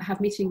to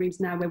have meeting rooms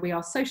now where we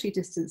are socially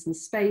distanced and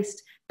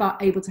spaced, but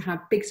able to have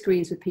big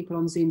screens with people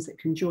on Zooms that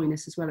can join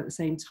us as well at the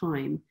same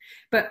time.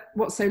 But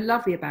what's so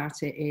lovely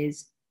about it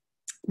is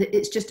that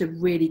it's just a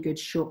really good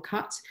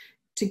shortcut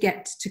to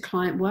get to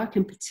client work,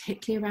 and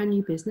particularly around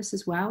new business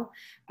as well.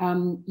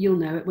 You'll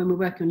know it when we're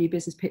working on new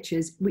business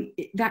pitches,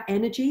 that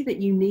energy that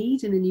you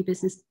need in a new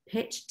business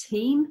pitch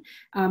team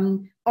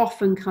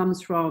often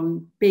comes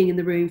from being in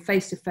the room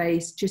face to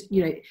face, just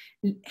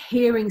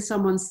hearing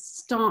someone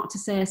start to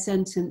say a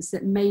sentence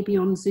that maybe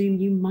on Zoom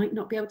you might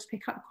not be able to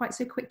pick up quite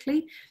so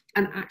quickly,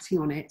 and acting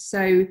on it.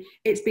 So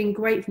it's been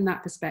great from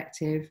that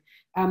perspective.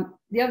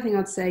 The other thing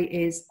I'd say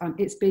is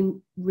it's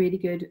been really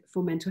good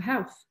for mental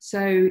health.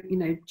 So,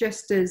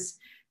 just as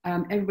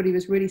everybody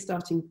was really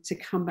starting to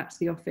come back to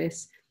the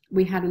office,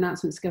 we had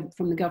announcements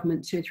from the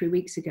government 2 or 3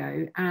 weeks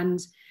ago, and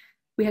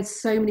we had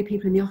so many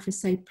people in the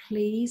office say,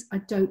 please, I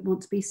don't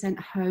want to be sent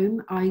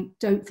home. I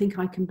don't think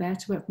I can bear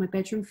to work from my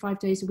bedroom 5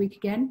 days a week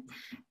again.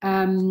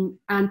 And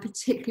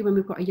particularly when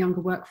we've got a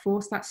younger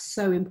workforce, that's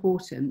so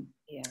important.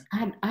 Yeah.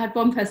 I had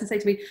one person say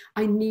to me,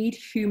 I need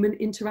human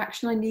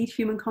interaction. I need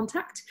human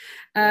contact.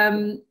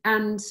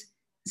 And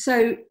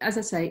so, as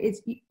I say,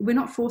 we're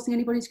not forcing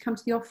anybody to come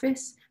to the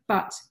office,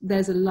 but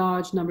there's a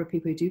large number of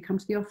people who do come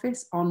to the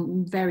office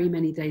on very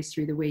many days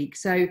through the week.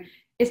 So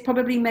it's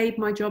probably made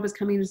my job as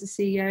coming in as a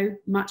CEO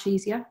much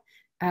easier.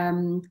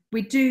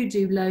 We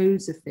do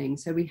loads of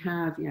things. So we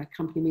have a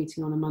company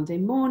meeting on a Monday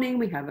morning.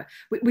 We have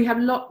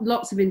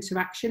lots of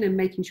interaction, and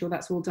making sure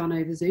that's all done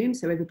over Zoom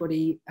so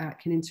everybody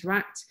can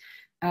interact.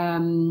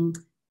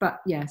 But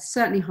yeah,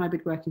 certainly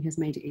hybrid working has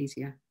made it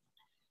easier.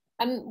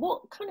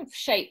 What kind of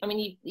shape? I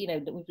mean, you know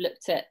that we've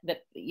looked at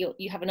that.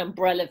 You have an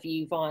umbrella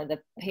view via the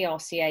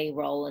PRCA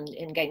role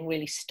and getting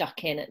really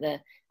stuck in at the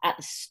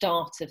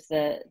start of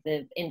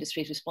the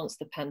industry's response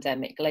to the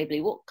pandemic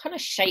globally. What kind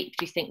of shape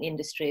do you think the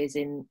industry is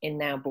in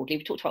now broadly?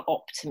 We talked about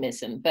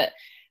optimism, but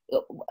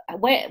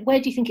where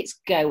do you think it's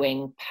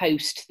going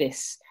post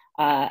this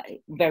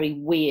very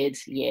weird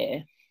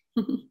year?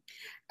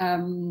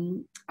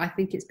 I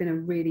think it's been a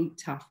really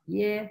tough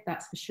year,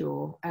 that's for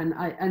sure. And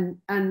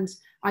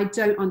I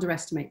don't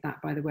underestimate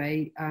that, by the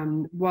way.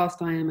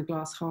 Whilst I am a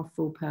glass half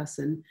full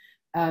person,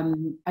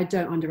 I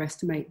don't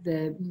underestimate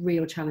the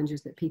real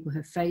challenges that people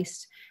have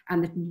faced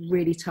and the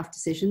really tough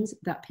decisions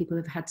that people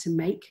have had to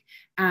make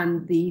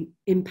and the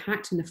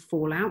impact and the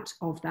fallout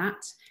of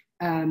that.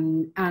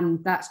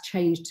 And that's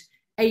changed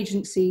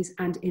agencies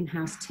and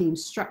in-house team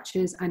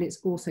structures, and it's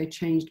also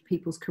changed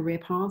people's career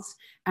paths.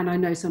 And I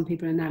know some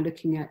people are now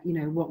looking at, you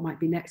know, what might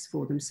be next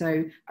for them.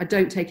 So I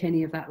don't take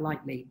any of that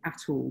lightly at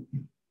all.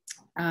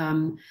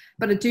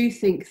 But I do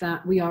think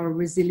that we are a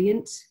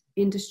resilient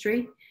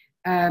industry.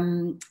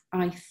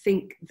 I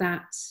think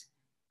that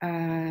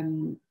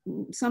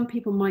some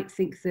people might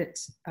think that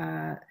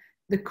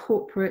the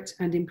corporate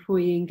and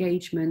employee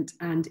engagement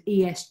and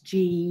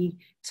ESG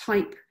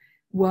type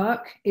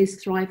work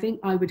is thriving.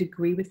 I would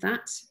agree with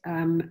that.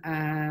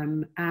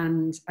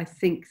 And I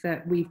think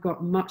that we've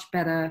got much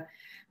better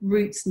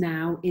routes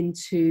now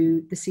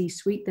into the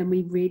C-suite than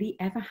we really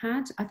ever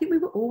had. I think we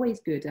were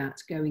always good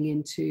at going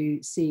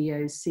into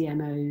CEOs,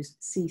 CMOs,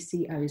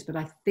 CCOs, but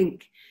I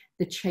think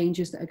the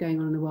changes that are going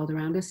on in the world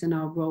around us and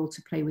our role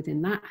to play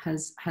within that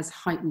has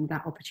heightened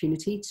that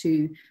opportunity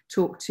to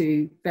talk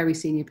to very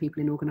senior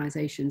people in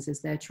organizations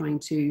as they're trying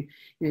to, you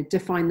know,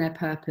 define their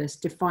purpose,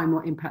 define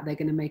what impact they're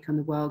going to make on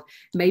the world,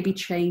 maybe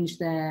change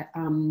their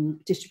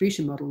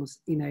distribution models,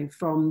 you know,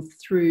 from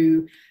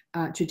through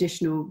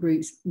traditional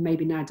routes,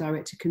 maybe now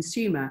direct to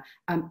consumer,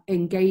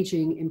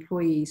 engaging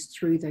employees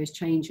through those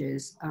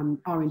changes.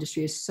 Our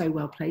industry is so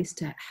well placed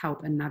to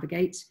help and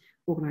navigate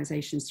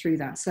organizations through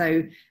that.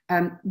 So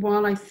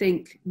while I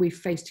think we've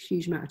faced a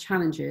huge amount of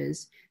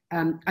challenges,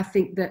 I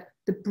think that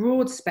the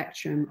broad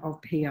spectrum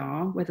of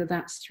PR, whether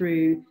that's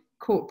through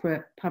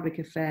corporate, public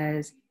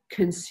affairs,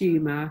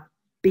 consumer,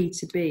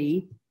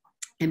 B2B,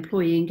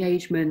 employee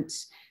engagement,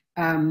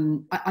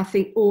 I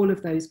think all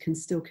of those can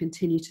still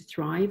continue to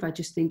thrive. I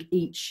just think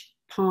each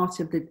part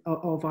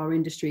of our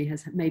industry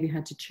has maybe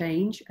had to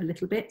change a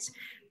little bit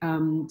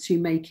to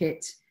make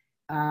it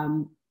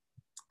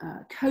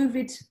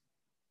COVID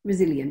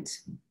resilient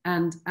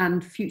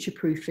and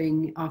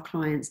future-proofing our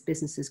clients'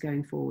 businesses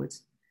going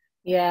forwards.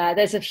 Yeah,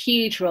 there's a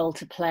huge role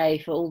to play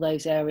for all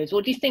those areas.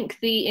 What do you think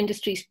the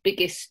industry's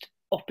biggest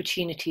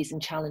opportunities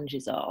and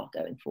challenges are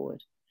going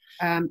forward?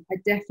 I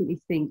definitely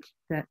think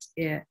that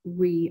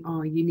we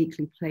are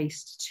uniquely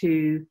placed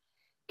to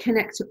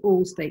connect to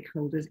all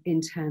stakeholders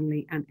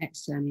internally and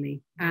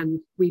externally. And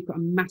we've got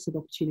a massive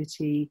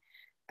opportunity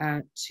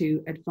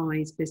to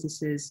advise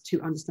businesses to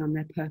understand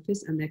their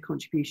purpose and their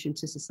contribution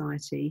to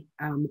society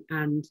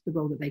and the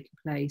role that they can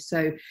play.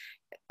 So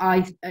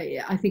I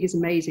think it's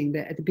amazing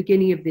that at the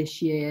beginning of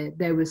this year,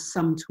 there was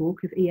some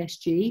talk of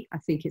ESG. I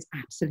think it's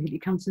absolutely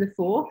come to the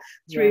fore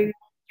through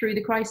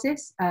the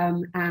crisis.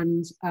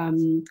 And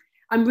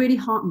I'm really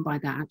heartened by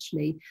that,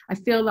 actually. I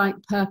feel like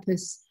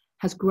purpose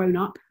has grown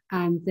up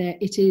and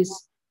it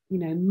is, you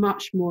know,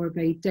 much more of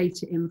a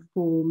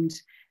data-informed,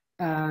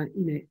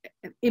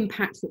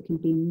 impacts that can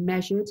be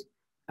measured,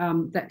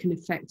 that can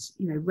affect,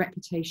 you know,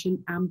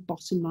 reputation and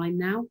bottom line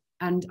now.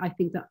 And I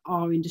think that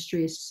our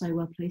industry is so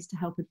well placed to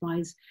help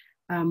advise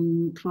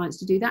clients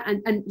to do that.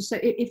 And so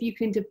if you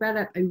can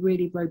develop a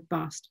really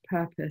robust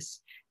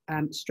purpose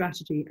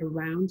strategy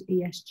around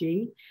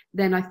ESG,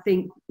 then I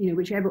think, you know,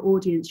 whichever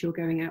audience you're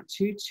going out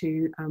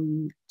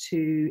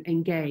to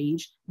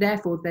engage,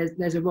 therefore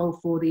there's a role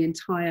for the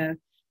entire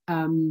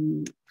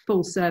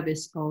full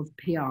service of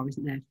PR,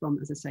 isn't there? From,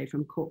 as I say,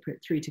 from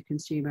corporate through to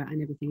consumer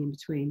and everything in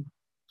between.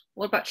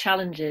 What about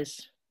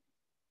challenges?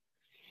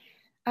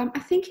 I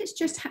think it's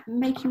just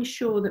making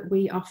sure that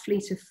we are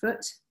fleet of foot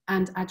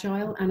and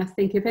agile. And I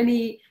think if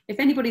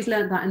anybody's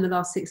learned that in the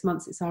last 6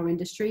 months, it's our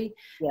industry.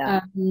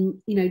 Yeah.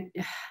 You know,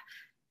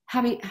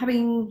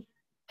 having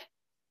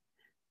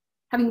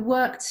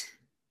worked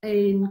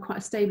in quite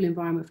a stable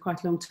environment for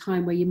quite a long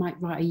time, where you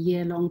might write a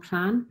year-long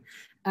plan.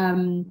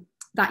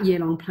 That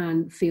year-long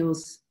plan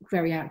feels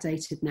very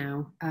outdated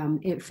now.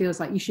 It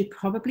feels like you should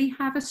probably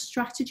have a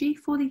strategy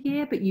for the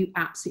year, but you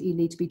absolutely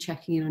need to be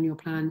checking in on your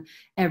plan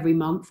every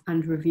month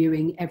and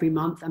reviewing every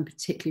month, and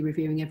particularly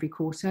reviewing every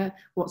quarter,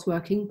 what's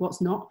working,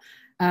 what's not.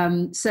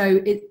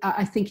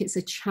 I think it's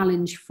a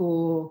challenge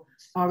for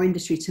our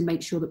industry to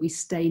make sure that we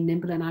stay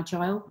nimble and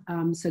agile,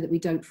 so that we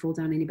don't fall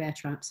down any bear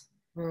traps.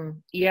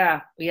 Yeah.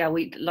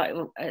 We like.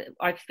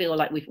 I feel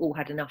like we've all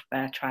had enough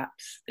bear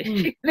traps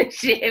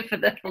this year for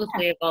the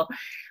foreseeable.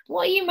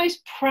 What are you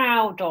most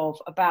proud of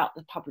about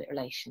the public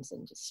relations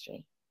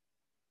industry?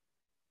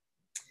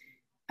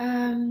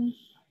 I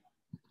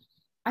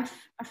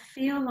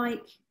feel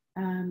like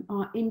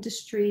our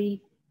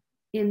industry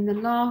in the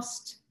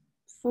last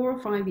 4 or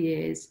 5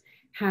 years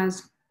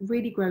has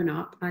really grown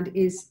up and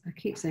is, I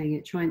keep saying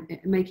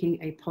it, making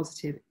a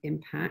positive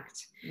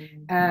impact.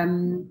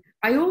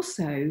 I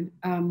also,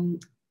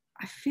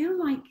 I feel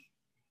like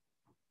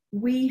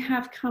we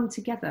have come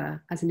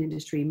together as an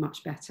industry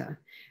much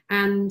better.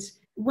 And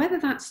whether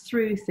that's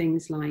through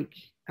things like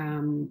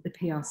the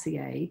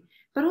PRCA,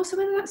 but also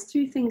whether that's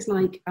through things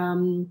like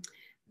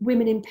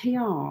women in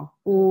PR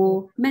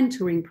or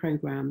mentoring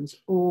programs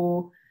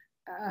or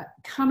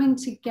coming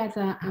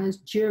together as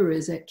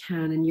jurors at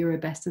Cannes and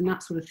Eurobest and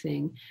that sort of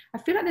thing, I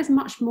feel like there's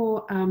much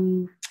more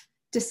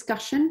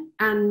discussion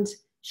and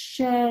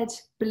shared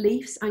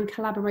beliefs and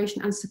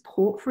collaboration and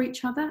support for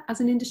each other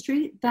as an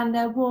industry than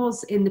there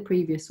was in the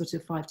previous sort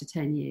of 5 to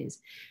 10 years.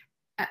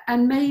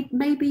 And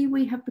maybe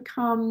we have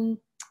become,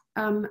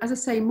 as I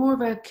say, more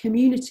of a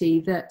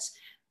community that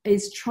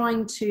is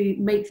trying to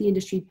make the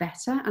industry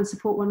better and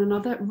support one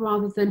another,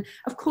 rather than,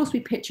 of course,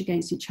 we pitch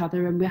against each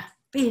other and we're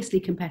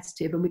fiercely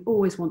competitive and we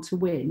always want to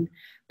win.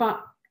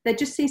 But there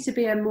just seems to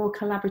be a more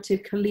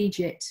collaborative,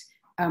 collegiate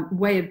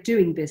way of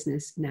doing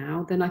business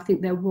now than I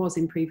think there was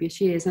in previous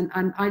years. And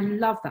I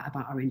love that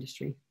about our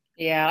industry.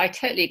 Yeah, I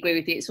totally agree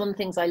with you. It's one of the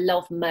things I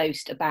love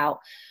most about,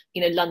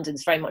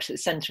 London's very much at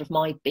the centre of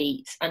my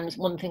beat. And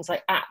one of the things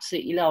I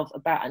absolutely love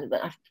about, and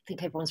I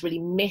think everyone's really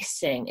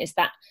missing, is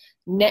that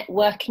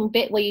networking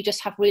bit where you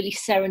just have really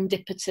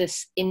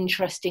serendipitous,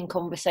 interesting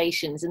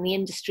conversations. And the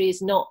industry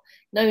is no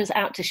one's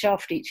out to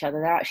shaft each other.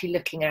 They're actually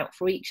looking out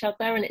for each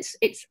other. And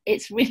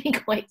it's really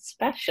quite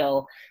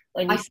special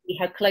when you see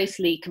how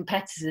closely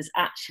competitors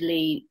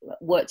actually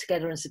work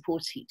together and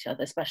support each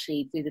other,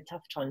 especially through the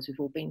tough times we've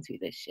all been through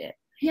this year.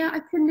 Yeah, I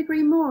couldn't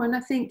agree more. And I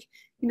think,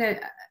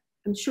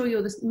 I'm sure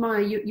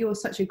you're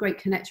such a great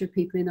connector of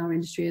people in our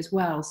industry as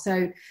well.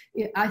 So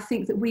I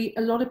think that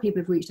a lot of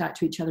people have reached out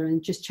to each other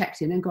and just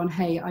checked in and gone,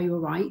 hey, are you all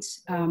right?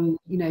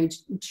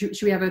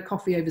 Should we have a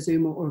coffee over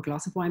Zoom or a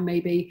glass of wine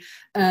maybe?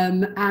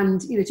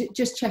 And,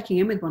 just checking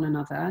in with one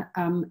another.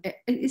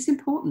 It's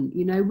important,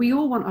 we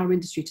all want our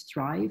industry to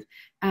thrive,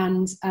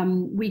 and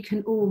we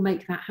can all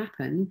make that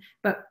happen.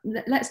 But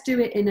let's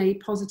do it in a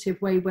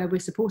positive way where we're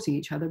supporting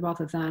each other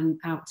rather than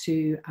out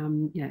to,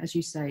 as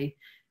you say,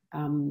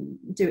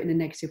 do it in a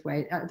negative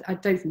way. I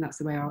don't think that's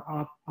the way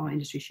our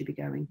industry should be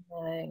going.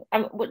 No.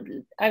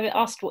 I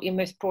asked what you're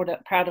most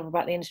proud of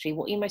about the industry.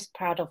 What are you most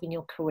proud of in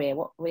your career?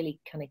 What really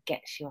kind of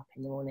gets you up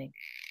in the morning?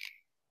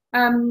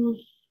 And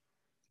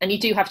you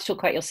do have to talk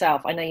about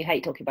yourself. I know you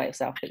hate talking about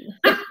yourself.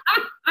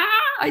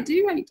 I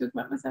do hate talking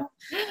about myself.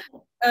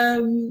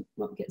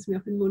 What gets me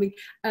up in the morning?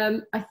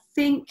 I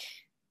think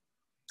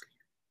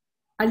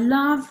I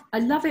love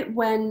it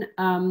when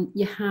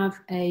you have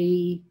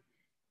a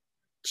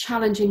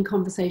challenging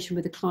conversation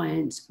with a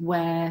client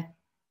where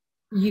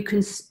you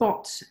can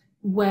spot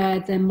where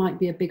there might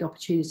be a big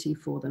opportunity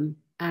for them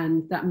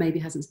and that maybe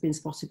hasn't been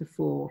spotted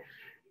before.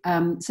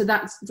 So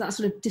that's that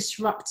sort of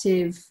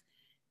disruptive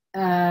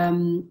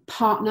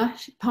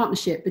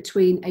partnership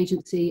between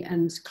agency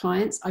and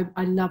clients.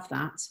 I love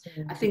that.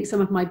 I think some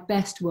of my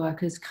best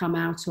work has come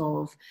out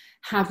of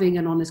having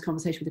an honest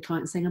conversation with the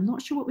client and saying, I'm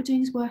not sure what we're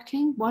doing is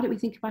working. Why don't we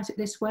think about it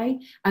this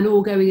way? And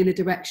all going in a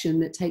direction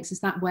that takes us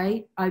that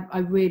way. I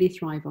really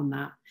thrive on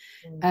that.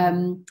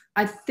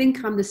 I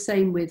think I'm the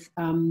same with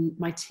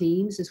my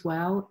teams as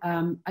well.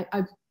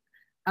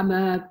 I'm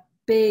a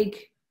big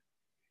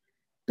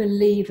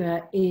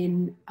believer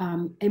in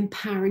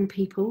empowering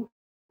people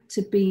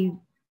to be,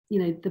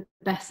 the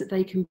best that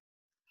they can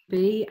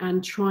be,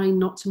 and trying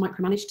not to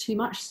micromanage too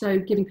much. So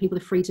giving people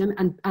the freedom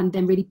and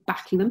then really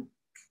backing them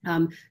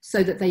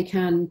so that they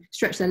can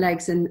stretch their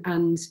legs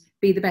and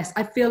be the best.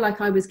 I feel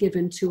like I was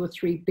given 2 or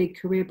 3 big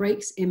career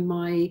breaks in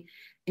my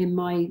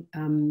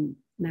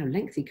now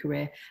lengthy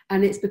career,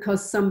 and it's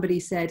because somebody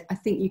said, I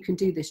think you can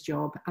do this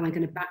job and I'm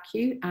going to back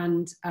you,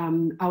 and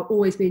I'll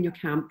always be in your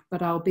camp,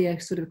 but I'll be a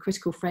sort of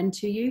critical friend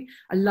to you.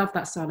 I love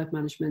that style of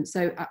management.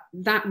 So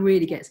that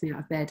really gets me out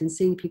of bed, and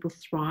seeing people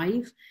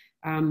thrive,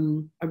 I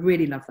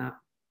really love that.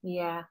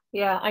 Yeah,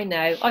 I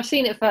know. I've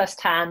seen it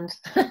firsthand.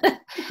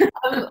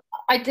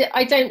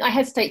 I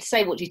hesitate to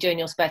say what you do in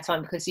your spare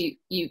time because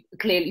you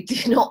clearly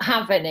do not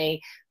have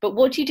any, but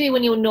what do you do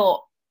when you're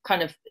not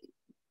kind of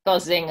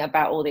buzzing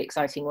about all the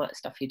exciting work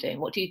stuff you're doing?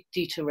 What do you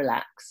do to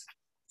relax?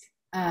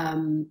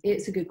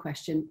 It's a good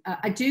question.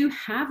 I do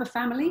have a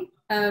family,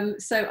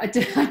 so I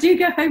do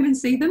go home and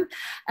see them,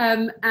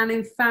 and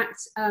in fact,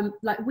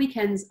 like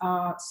weekends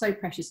are so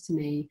precious to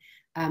me.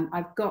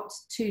 I've got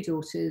 2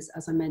 daughters,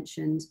 as I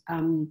mentioned.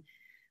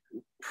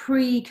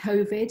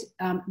 Pre-COVID,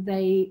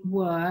 they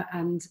were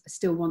and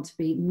still want to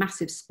be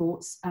massive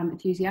sports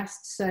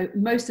enthusiasts. So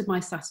most of my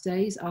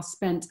Saturdays are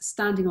spent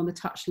standing on the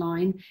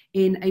touchline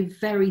in a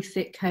very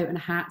thick coat and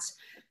hat,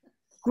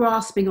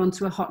 grasping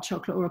onto a hot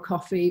chocolate or a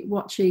coffee,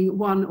 watching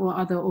one or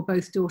other or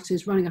both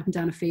daughters running up and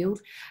down a field,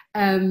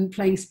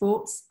 playing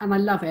sports. And I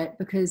love it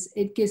because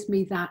it gives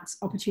me that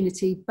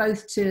opportunity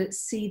both to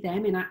see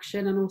them in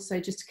action and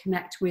also just to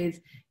connect with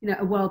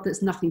a world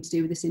that's nothing to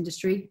do with this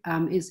industry.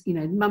 Is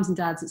mums and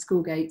dads at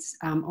school gates,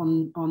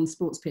 on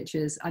sports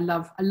pitches. I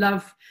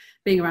love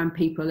being around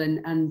people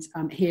and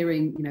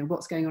hearing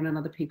what's going on in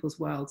other people's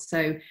worlds.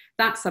 So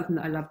that's something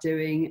that I love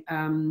doing.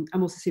 I'm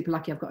also super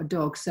lucky. I've got a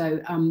dog,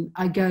 so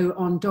I go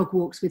on dog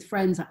walks with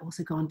friends. I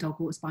also go on dog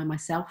walks by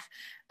myself,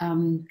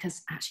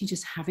 because actually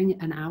just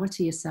having an hour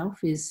to yourself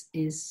is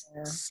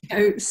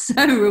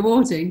so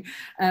rewarding.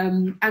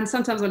 And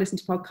sometimes I listen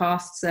to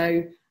podcasts.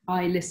 So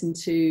I listen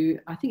to,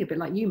 I think a bit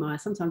like you, Maja,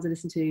 sometimes I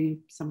listen to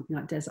something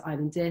like Desert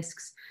Island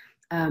Discs.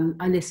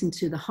 I listen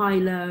to the High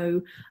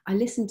Low. I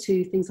listen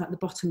to things like The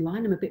Bottom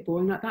Line. I'm a bit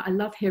boring like that. I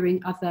love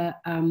hearing other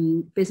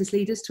business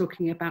leaders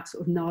talking about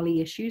sort of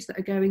gnarly issues that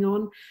are going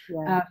on.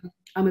 Yeah.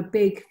 I'm a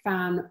big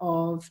fan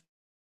of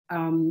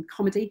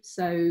comedy.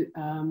 So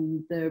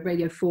the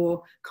Radio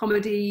 4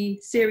 comedy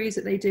series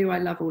that they do, I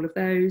love all of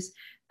those.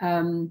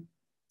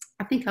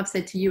 I think I've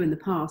said to you in the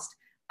past,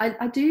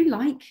 I do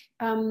like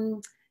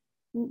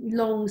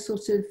long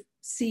sort of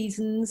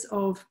seasons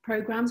of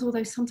programs,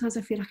 although sometimes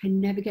I feel like I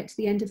never get to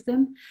the end of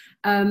them.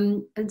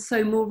 And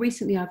so more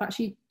recently, I've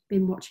actually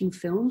been watching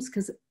films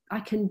because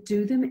I can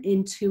do them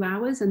in 2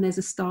 hours and there's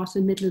a start,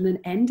 a middle and an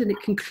end and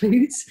it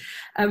concludes.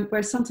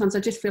 Whereas sometimes I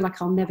just feel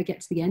like I'll never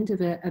get to the end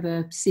of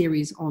a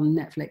series on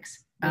Netflix,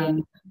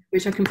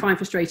 which I can find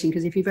frustrating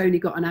because if you've only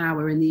got an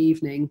hour in the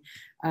evening,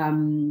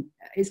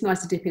 it's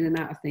nice to dip in and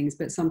out of things,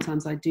 but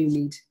sometimes I do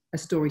need a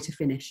story to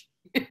finish.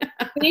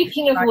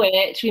 Speaking of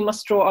which, we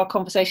must draw our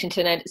conversation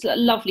to an end. It's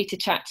lovely to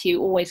chat to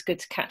you. Always good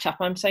to catch up.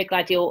 I'm so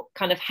glad you're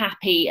kind of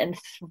happy and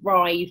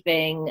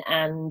thriving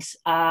and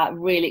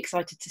really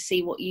excited to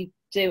see what you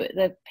do at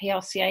the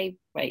PRCA,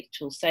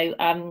 Rachel. So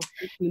thank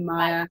you,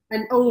 Maja,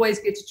 and always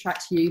good to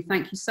chat to you.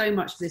 Thank you so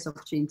much for this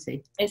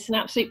opportunity. It's an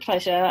absolute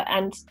pleasure,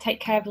 and take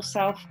care of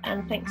yourself,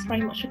 and thanks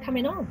very much for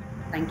coming on.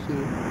 Thank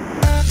you.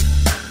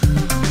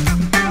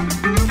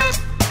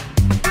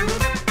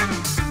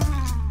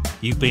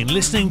 You've been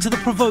listening to the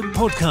PRovoke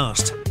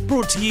podcast,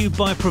 brought to you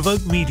by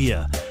PRovoke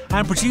Media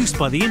and produced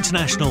by the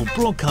international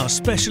broadcast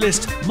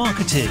specialist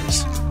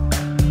Marketeers.